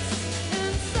bits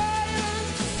in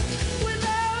silence,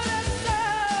 without a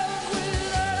sound,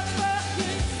 without a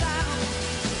fucking sound.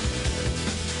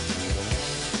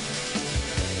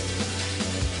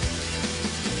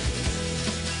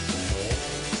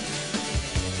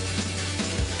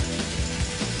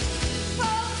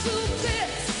 Fall to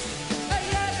bits,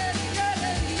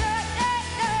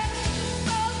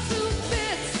 fall to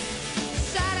bits,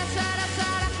 shatter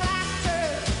clatter.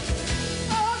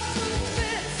 Fall to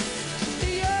bits,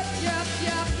 yup,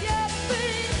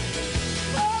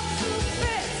 fall to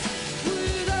bits,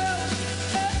 without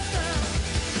a sound.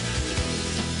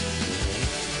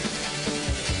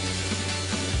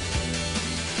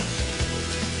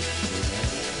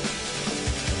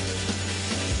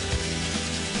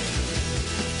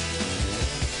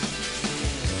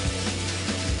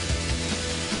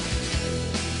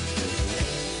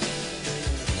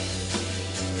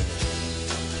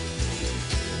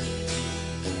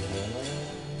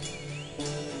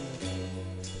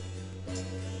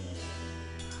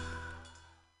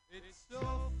 It's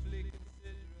awfully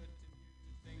considerate of you to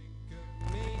think of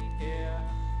me here,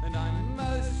 and I'm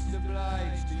most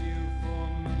obliged to you for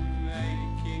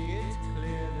making it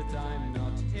clear that I'm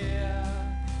not here.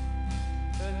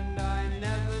 And I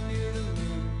never knew the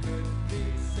moon could be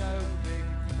so big,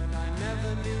 and I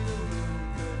never knew the moon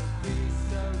could be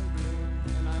so blue.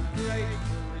 And I'm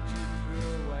grateful that you threw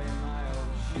away my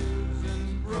old shoes and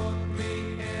brought me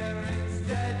here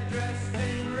instead, dressed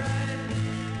in red.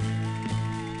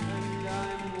 And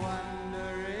I'm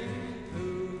wondering who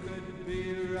could be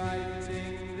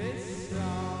writing this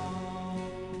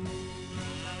song.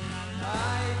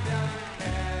 I don't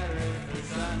care if the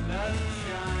sun doesn't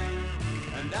shine,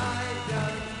 and I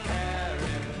don't care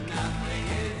if nothing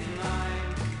is mine,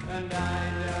 and I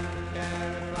don't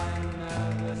care if I'm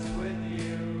nervous with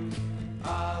you.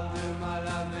 I'll do my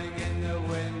loving in the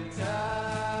winter.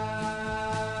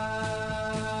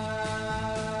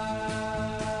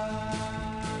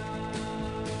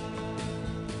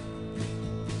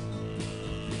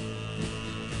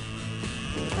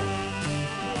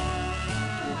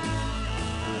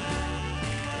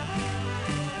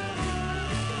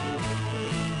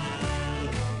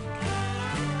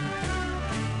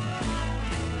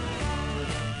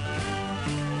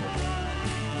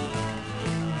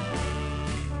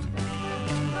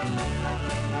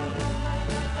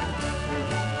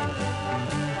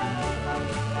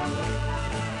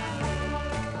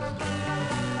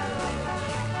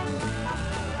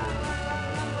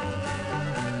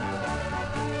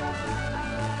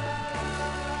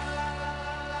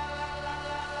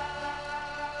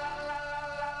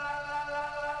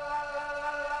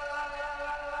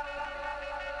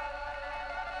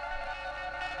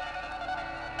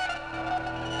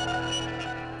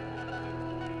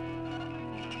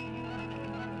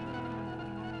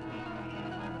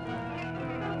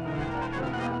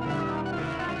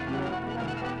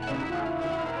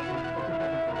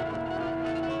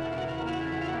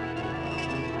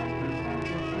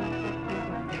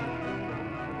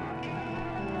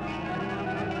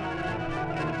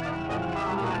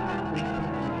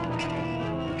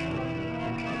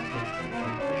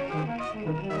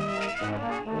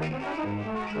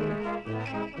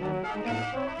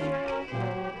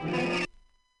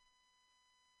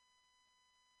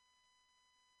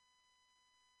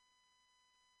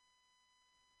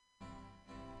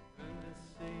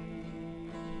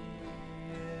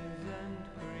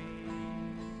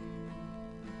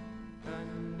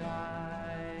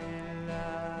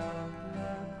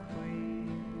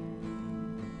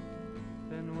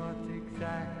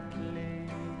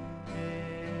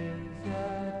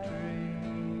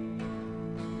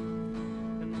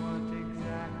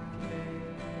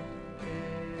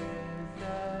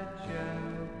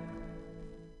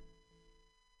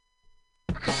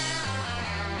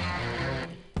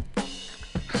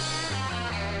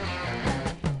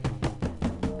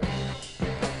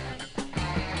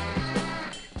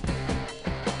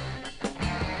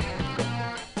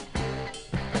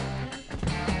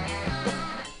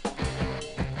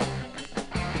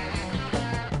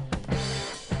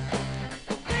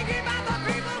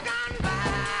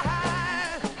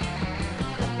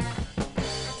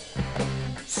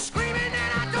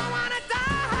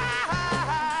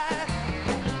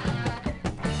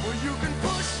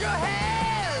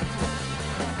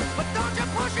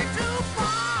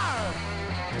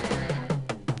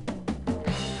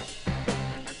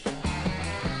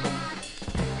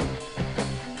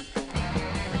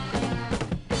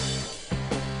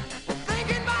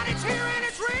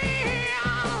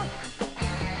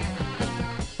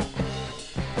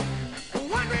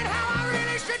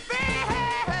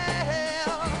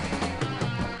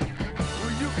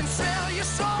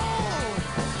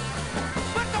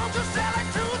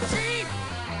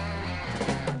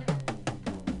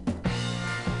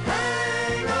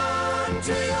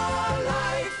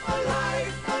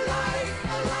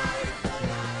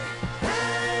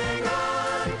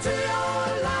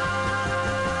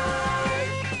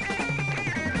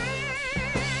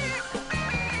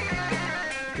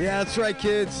 Yeah, that's right,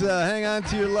 kids. Hang on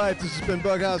to your life. This has been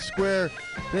BughouseSquare.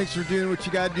 Thanks for doing what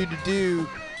you got to do.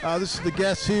 This is the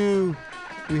Guess Who.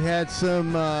 We had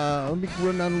some, let me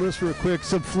run down the list real quick.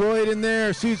 Some Floyd in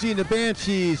there, Susie and the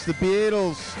Banshees, the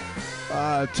Beatles,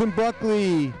 Tim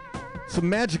Buckley, some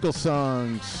Magical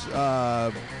Songs,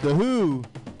 The Who,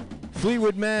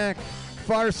 Fleetwood Mac,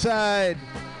 Farside,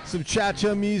 some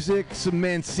cha-cha music, some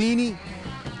Mancini.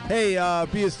 Hey,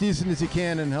 be as decent as you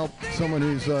can and help someone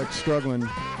who's struggling.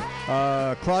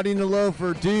 Claudine the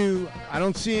Loafer, I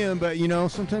don't see him, but you know,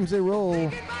 sometimes they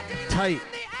roll tight.